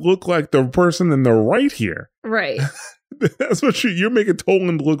Toland look like the person in the right here. Right. That's what you're making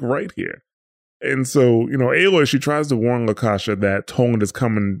Toland look right here. And so, Aloy, she tries to warn Lakasha that Toland is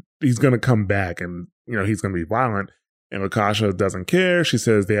coming, he's going to come back and, he's going to be violent. And Lakasha doesn't care. She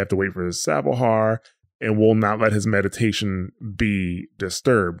says they have to wait for his Savalhar and will not let his meditation be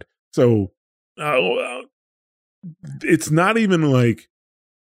disturbed. So it's not even like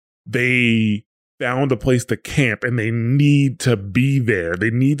they found a place to camp and they need to be there.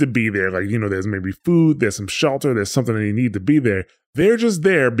 They need to be there. Like, there's maybe food, there's some shelter, there's something they need to be there. They're just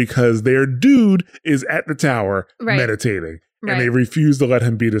there because their dude is at the tower meditating. Right. And they refuse to let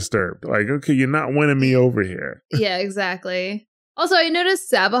him be disturbed. Like, okay, you're not winning me over here. Yeah, exactly. Also, I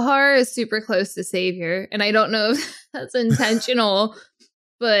noticed Savalhar is super close to Savior, and I don't know if that's intentional,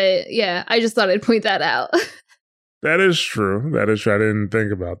 but yeah, I just thought I'd point that out. That is true. I didn't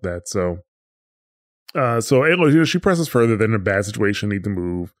think about that. So Aloy, she presses further. They're in a bad situation, need to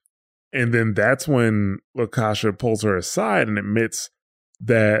move. And then that's when Lakasha pulls her aside and admits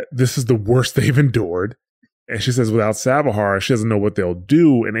that this is the worst they've endured. And she says without Savalhar, she doesn't know what they'll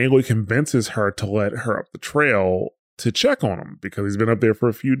do. And Aloy convinces her to let her up the trail to check on him because he's been up there for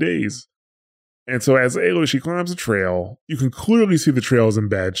a few days. And so as Aloy, she climbs the trail, you can clearly see the trail is in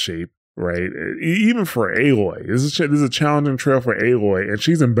bad shape, right? Even for Aloy. This is a challenging trail for Aloy, and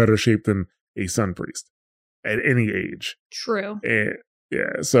she's in better shape than a sun priest at any age. True. And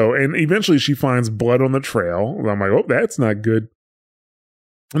and eventually she finds blood on the trail. I'm like, oh, that's not good.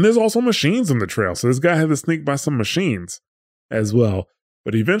 And there's also machines on the trail. So this guy had to sneak by some machines as well.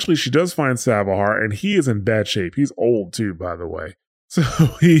 But eventually she does find Savalhar, and he is in bad shape. He's old too, by the way. So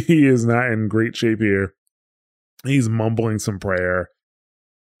he is not in great shape here. He's mumbling some prayer.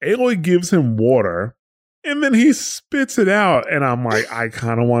 Aloy gives him water, and then he spits it out. And I'm like, I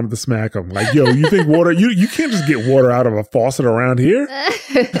kind of wanted to smack him. Like, yo, you think water, you can't just get water out of a faucet around here?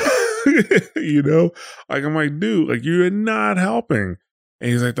 Like, I'm like, dude, like, you're not helping. And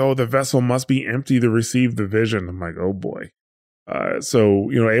he's like, oh, the vessel must be empty to receive the vision. I'm like, oh boy. So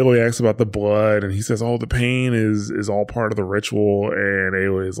Aloy asks about the blood, and he says, oh, the pain is all part of the ritual. And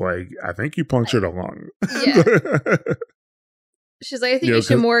Aloy is like, I think you punctured a lung. Yeah. She's like, I think you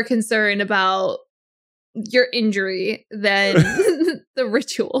should more concerned about your injury than the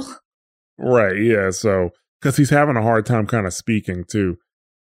ritual. Right, yeah. So, because he's having a hard time kind of speaking too.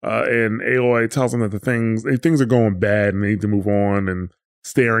 And Aloy tells him that things are going bad and they need to move on, and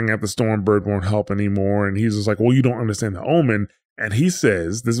staring at the Stormbird won't help anymore. And he's just like, well, you don't understand the omen. And he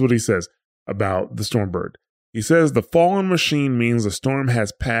says, this is what he says about the Stormbird. He says, the fallen machine means the storm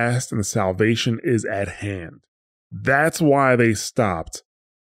has passed and the salvation is at hand. That's why they stopped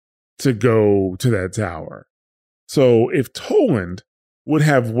to go to that tower. So if Toland would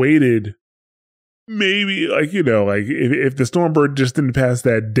have waited, maybe if the Stormbird just didn't pass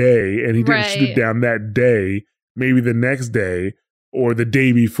that day and he didn't shoot it down that day, maybe the next day or the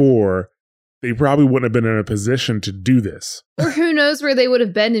day before, they probably wouldn't have been in a position to do this. Or who knows where they would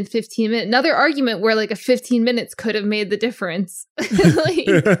have been in 15 minutes. Another argument where like a 15 minutes could have made the difference.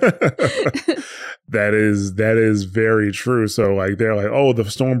 That is very true. So like they're like, oh, the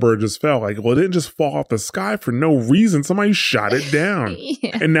Stormbird just fell. Like, well, it didn't just fall off the sky for no reason. Somebody shot it down.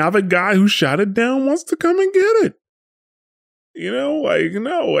 Yeah. And now the guy who shot it down wants to come and get it. You know, like,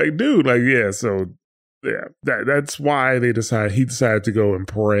 no, like, dude, like, yeah. So yeah, that's why he decided to go and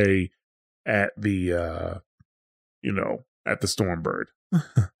pray at the at the Stormbird.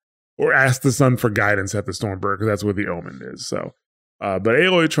 Or ask the sun for guidance at the Stormbird, because that's where the omen is. So but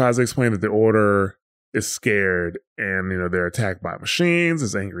Aloy tries to explain that the Order is scared and they're attacked by machines.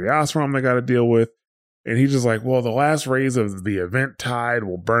 This angry Osram they got to deal with. And he's just like, well, the last rays of the event tide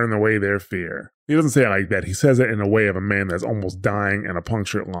will burn away their fear. He doesn't say it like that. He says it in a way of a man that's almost dying in a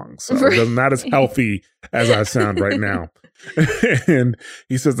punctured lung. So it's not as healthy as I sound right now. And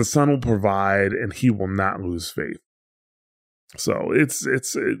he says the sun will provide and he will not lose faith. So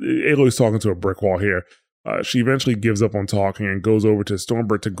Aloy's talking to a brick wall here. She eventually gives up on talking and goes over to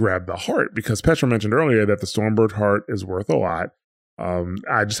Stormbird to grab the heart, because Petra mentioned earlier that the Stormbird heart is worth a lot.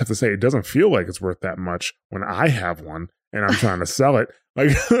 I just have to say, it doesn't feel like it's worth that much when I have one and I'm trying to sell it. Like,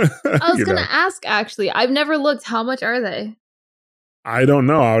 I was going to ask, actually. I've never looked. How much are they? I don't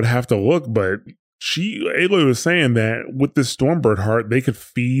know. I would have to look, but Aloy was saying that with this Stormbird heart, they could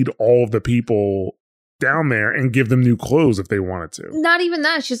feed all of the people down there and give them new clothes if they wanted to. Not even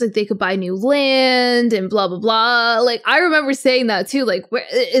that. She's like, they could buy new land and blah, blah, blah. Like, I remember saying that too. Like,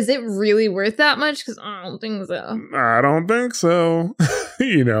 is it really worth that much? Because I don't think so. I don't think so.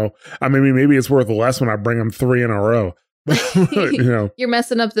 I mean, maybe it's worth less when I bring them 3 in a row. You're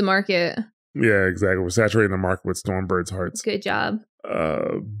messing up the market. Yeah, exactly. We're saturating the market with Stormbird's hearts. Good job.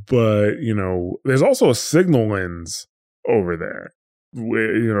 But, there's also a signal lens over there.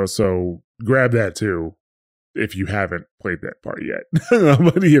 So grab that too if you haven't played that part yet.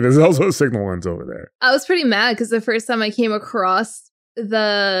 But yeah, there's also a signal lens over there. I was pretty mad because the first time I came across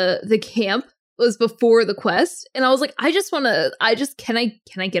the camp was before the quest, and I was like, can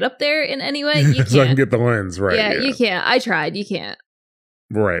I get up there in any way? You can't. So I can get the lens, right? Yeah, you can't. I tried. You can't.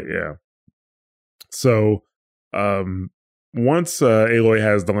 Right, yeah. So once Aloy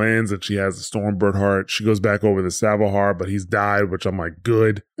has the lens and she has the Stormbird heart, she goes back over the Salvahar, but he's died, which I'm like,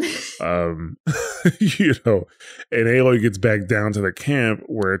 good. And Aloy gets back down to the camp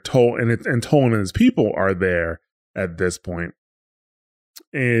where Toll and Tolan and his people are there at this point.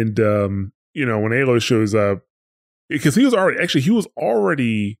 And, when Aloy shows up, because he was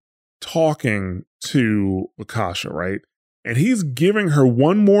already talking to Lakasha, right? And he's giving her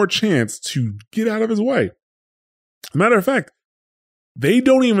one more chance to get out of his way. Matter of fact, they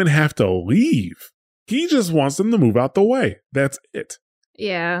don't even have to leave. He just wants them to move out the way. That's it.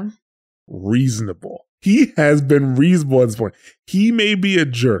 Yeah. Reasonable. He has been reasonable at this point. He may be a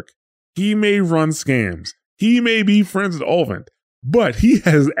jerk. He may run scams. He may be friends with Olvent. But he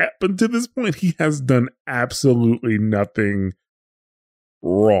has, up until this point, he has done absolutely nothing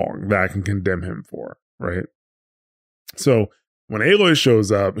wrong that I can condemn him for, right? So when Aloy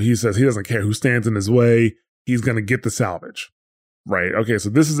shows up, he says he doesn't care who stands in his way. He's going to get the salvage, right? Okay, so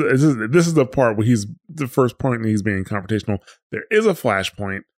this is the part where the first point he's being confrontational. There is a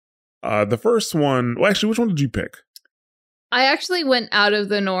flashpoint. The first one, well, actually, which one did you pick? I actually went out of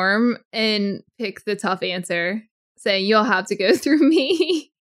the norm and picked the tough answer, saying you'll have to go through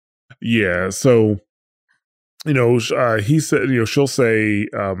me. Yeah, so, he said, she'll say,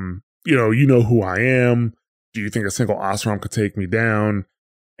 you know who I am. Do you think a single Osram could take me down?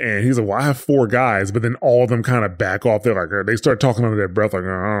 And he's like, well, I have 4 guys, but then all of them kind of back off. They're like, they start talking under their breath, like, I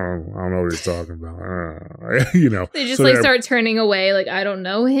don't know what he's talking about. They just start turning away, like, I don't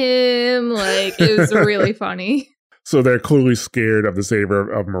know him. Like, it was really funny. So they're clearly scared of the savior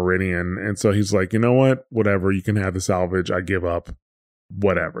of Meridian. And so he's like, you know what? Whatever, you can have the salvage. I give up.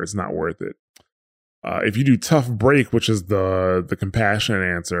 Whatever, it's not worth it. If you do tough break, which is the compassionate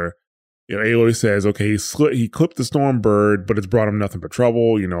answer, Aloy says, okay, he clipped the Stormbird, but it's brought him nothing but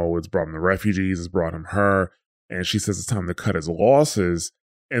trouble. It's brought him the refugees, it's brought him her. And she says it's time to cut his losses.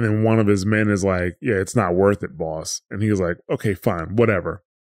 And then one of his men is like, yeah, it's not worth it, boss. And he's like, okay, fine, whatever.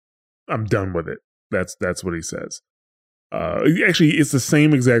 I'm done with it. That's what he says. Actually, it's the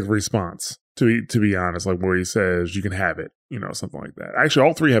same exact response, to be honest, like where he says, you can have it, something like that. Actually,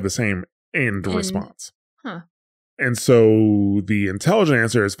 all 3 have the same end response. Huh. And so the intelligent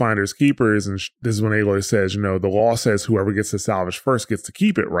answer is finders keepers. And this is when Aloy says, the law says whoever gets the salvage first gets to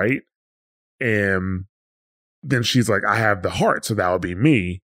keep it, right? And then she's like, I have the heart, so that would be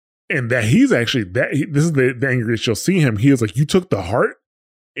me. And that he's actually, this is the angriest you'll see him. He was like, you took the heart?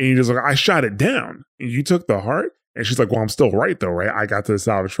 And he's just like, I shot it down. And you took the heart? And she's like, well, I'm still right though, right? I got to the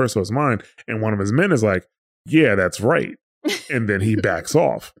salvage first, so it's mine. And one of his men is like, yeah, that's right. And then he backs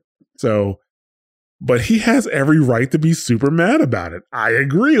off. So, but he has every right to be super mad about it. I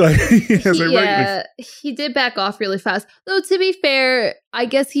agree. Like, he has a right. Yeah, he did back off really fast. Though, to be fair, I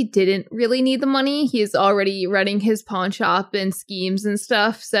guess he didn't really need the money. He's already running his pawn shop and schemes and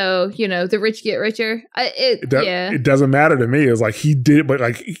stuff. So, the rich get richer. It doesn't matter to me. It's like he did, but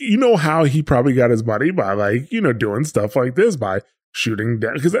like, how he probably got his money by like, doing stuff like this, by shooting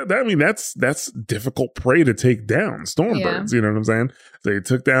down, because that's difficult prey to take down, stormbirds. You know what I'm saying? They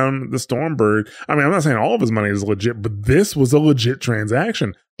took down the stormbird. I mean, I'm not saying all of his money is legit, but this was a legit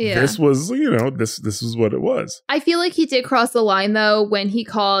transaction. Yeah. This was, this is what it was. I feel like he did cross the line though when he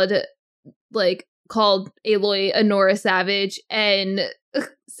called Aloy a Nora Savage and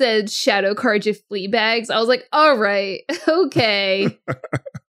said Shadow Carja flea bags. I was like, all right, okay,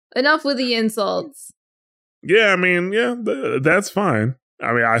 enough with the insults. Yeah, I mean, that's fine.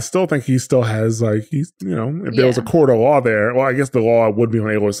 I mean, I still think he still has, like, if there was a court of law there, well, I guess the law would be on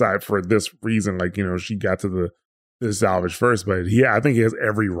Aloy's side for this reason. Like, she got to the salvage first, but I think he has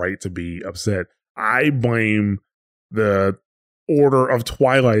every right to be upset. I blame the Order of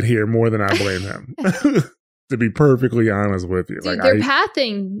Twilight here more than I blame him, to be perfectly honest with you. Dude, they're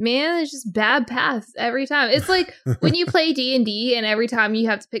pathing, man. It's just bad paths every time. It's like when you play D&D and every time you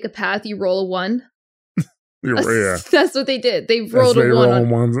have to pick a path, you roll a 1. Yeah. That's what they did. They rolled a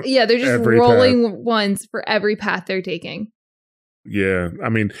 1. Yeah, they're just rolling path. Ones for every path they're taking. Yeah, I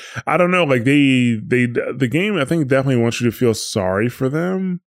mean, I don't know. Like the game, I think, definitely wants you to feel sorry for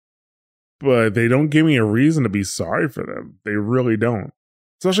them, but they don't give me a reason to be sorry for them. They really don't.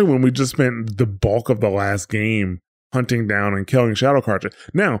 Especially when we just spent the bulk of the last game hunting down and killing Shadow Carja.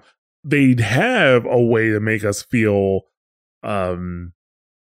 Now they'd have a way to make us feel,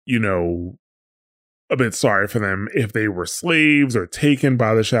 a bit sorry for them if they were slaves or taken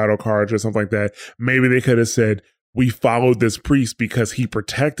by the Shadow Carja or something like that. Maybe they could have said, we followed this priest because he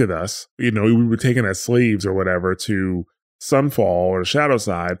protected us. We were taken as slaves or whatever to Sunfall or the Shadow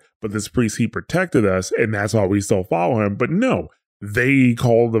Side, but this priest, he protected us, and that's why we still follow him. But no, they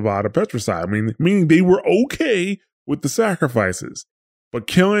called the Vada Petricide. I mean, meaning they were okay with the sacrifices. But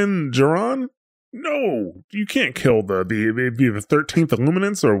killing Jiran? No, you can't kill the 13th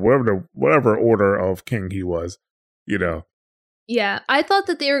Illuminance or whatever order of king he was, Yeah, I thought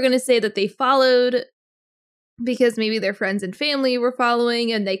that they were going to say that they followed because maybe their friends and family were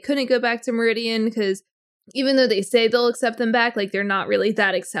following and they couldn't go back to Meridian because even though they say they'll accept them back, like they're not really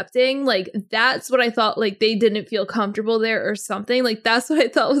that accepting. Like that's what I thought, like they didn't feel comfortable there or something. Like that's what I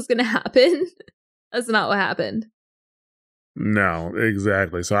thought was going to happen. That's not what happened. No,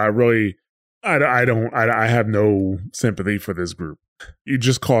 exactly. So I have no sympathy for this group. You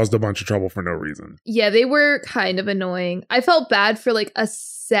just caused a bunch of trouble for no reason. Yeah, they were kind of annoying. I felt bad for like a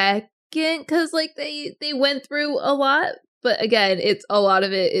second because like they went through a lot. But again, it's a lot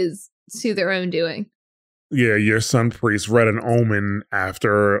of it is to their own doing. Yeah, your son priest read an omen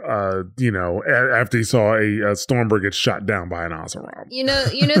after, after he saw a Stormbird get shot down by an Oseram. You know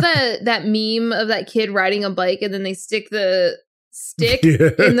that meme of that kid riding a bike and then they stick the stick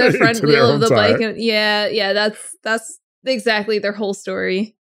in the front wheel of the bike. And, yeah, that's exactly their whole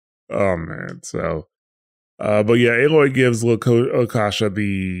story. Oh man, so, but yeah, Aloy gives Akasha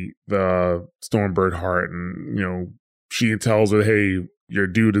the Stormbird heart, and she tells her, "Hey, your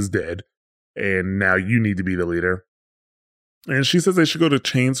dude is dead, and now you need to be the leader." And she says they should go to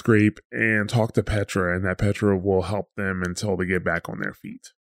Chainscrape and talk to Petra, and that Petra will help them until they get back on their feet.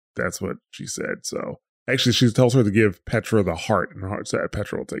 That's what she said. So. Actually, she tells her to give Petra the heart, and the heart said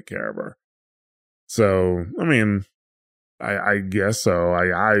Petra will take care of her. So, I mean, I guess so.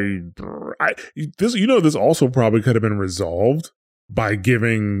 This also probably could have been resolved by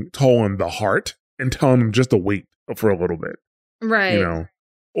giving Tolan the heart and telling him just to wait for a little bit, right?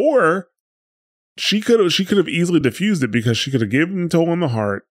 Or she could have easily diffused it because she could have given Tolan the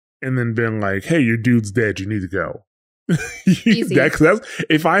heart and then been like, "Hey, your dude's dead. You need to go." Easy.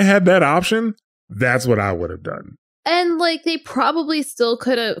 If I had that option. That's what I would have done. And like they probably still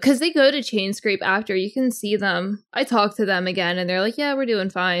could have, because they go to Chainscrape after. You can see them. I talked to them again and they're like, yeah, we're doing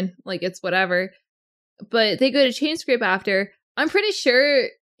fine. Like it's whatever. But they go to Chainscrape after. I'm pretty sure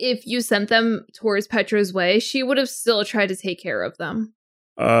if you sent them towards Petra's way, she would have still tried to take care of them.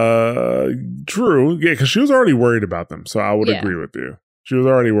 True. Yeah, because she was already worried about them. So I would agree with you. She was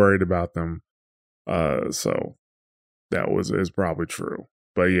already worried about them. So that is probably true.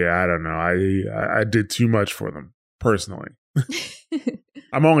 But yeah, I don't know. I did too much for them, personally.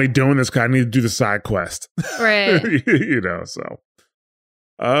 I'm only doing this because I need to do the side quest. Right. So.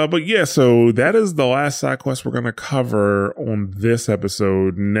 But yeah, so that is the last side quest we're going to cover on this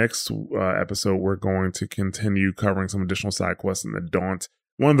episode. Next episode, we're going to continue covering some additional side quests in the Daunt.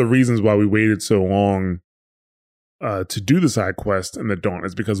 One of the reasons why we waited so long to do the side quest in the Daunt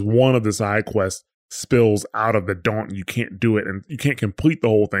is because one of the side quests spills out of the Daunt and you can't do it, and you can't complete the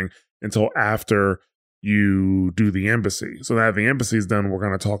whole thing until after you do the embassy. So now the embassy is done, we're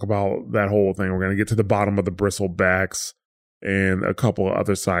going to talk about that whole thing. We're going to get to the bottom of the Bristlebacks and a couple of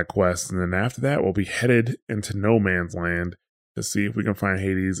other side quests. And then after that, we'll be headed into No Man's Land to see if we can find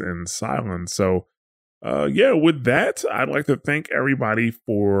Hades and Silence. So with that, I'd like to thank everybody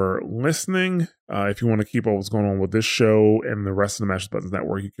for listening. If you want to keep up what's going on with this show and the rest of the Mash Buttons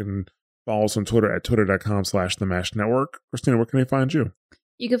Network, you can follow us on Twitter at twitter.com/the Mash Network. Christina, where can they find you?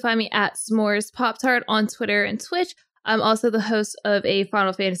 You can find me at S'mores Pop-Tart on Twitter and Twitch. I'm also the host of a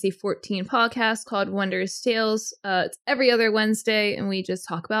Final Fantasy XIV podcast called Wondrous Tales. It's every other Wednesday, and we just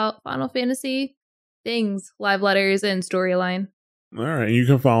talk about Final Fantasy things, live letters, and storyline. All right, and you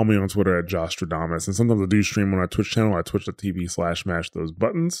can follow me on Twitter at Jostradamus, and sometimes I do stream on our Twitch channel at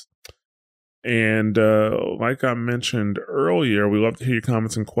twitch.tv/mashthosebuttons. And like I mentioned earlier, we love to hear your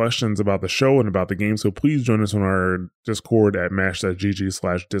comments and questions about the show and about the game, so please join us on our Discord at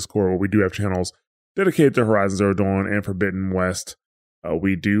mash.gg/discord, where we do have channels dedicated to Horizon Zero Dawn and Forbidden West.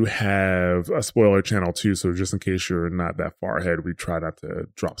 We do have a spoiler channel too, so just in case you're not that far ahead, we try not to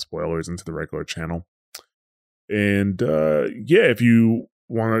drop spoilers into the regular channel. And if you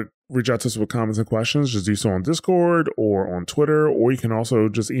want to reach out to us with comments and questions, just do so on Discord or on Twitter, or you can also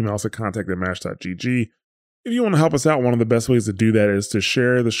just email us at contact@mash.gg. If you want to help us out, one of the best ways to do that is to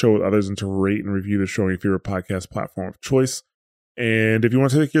share the show with others and to rate and review the show on your favorite podcast platform of choice. And if you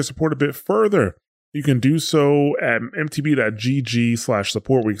want to take your support a bit further, you can do so at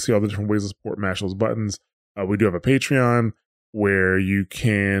mtb.gg/support, where you can see all the different ways to support Mash Those Buttons. We do have a Patreon where you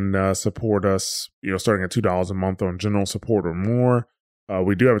can support us, starting at $2 a month on general support or more.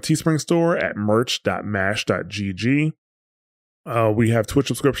 We do have a Teespring store at merch.mash.gg. We have Twitch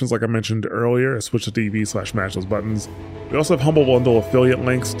subscriptions, like I mentioned earlier, at twitch.tv/mashthosebuttons. We also have Humble Bundle affiliate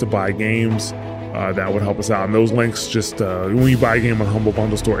links to buy games. That would help us out. And those links just, when you buy a game on Humble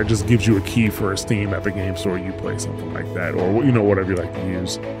Bundle Store, it just gives you a key for a Steam Epic Game Store you play, something like that, or whatever you like to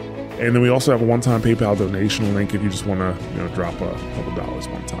use. And then we also have a one-time PayPal donation link if you just want to drop a couple dollars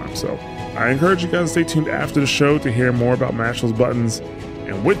one time. So I encourage you guys to stay tuned after the show to hear more about Mash Those Buttons.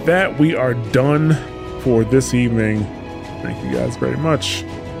 And with that, we are done for this evening. Thank you guys very much.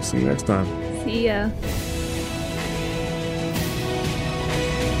 See you next time. See ya.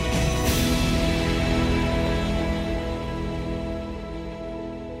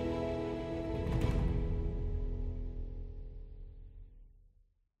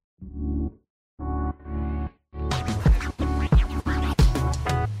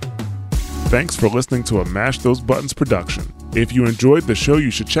 Thanks for listening to a Mash Those Buttons production. If you enjoyed the show,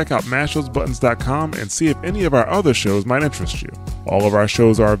 you should check out mashthosebuttons.com and see if any of our other shows might interest you. All of our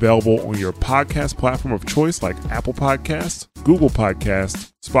shows are available on your podcast platform of choice like Apple Podcasts, Google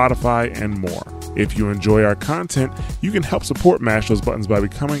Podcasts, Spotify, and more. If you enjoy our content, you can help support Mash Those Buttons by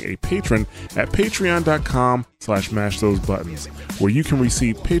becoming a patron at patreon.com/mashthosebuttons, where you can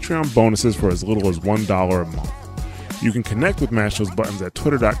receive Patreon bonuses for as little as $1 a month. You can connect with Mash Those Buttons at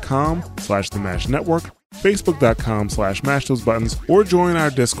twitter.com/the Mash Network, facebook.com/mashthosebuttons, or join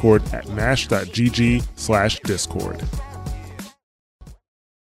our Discord at mash.gg/discord.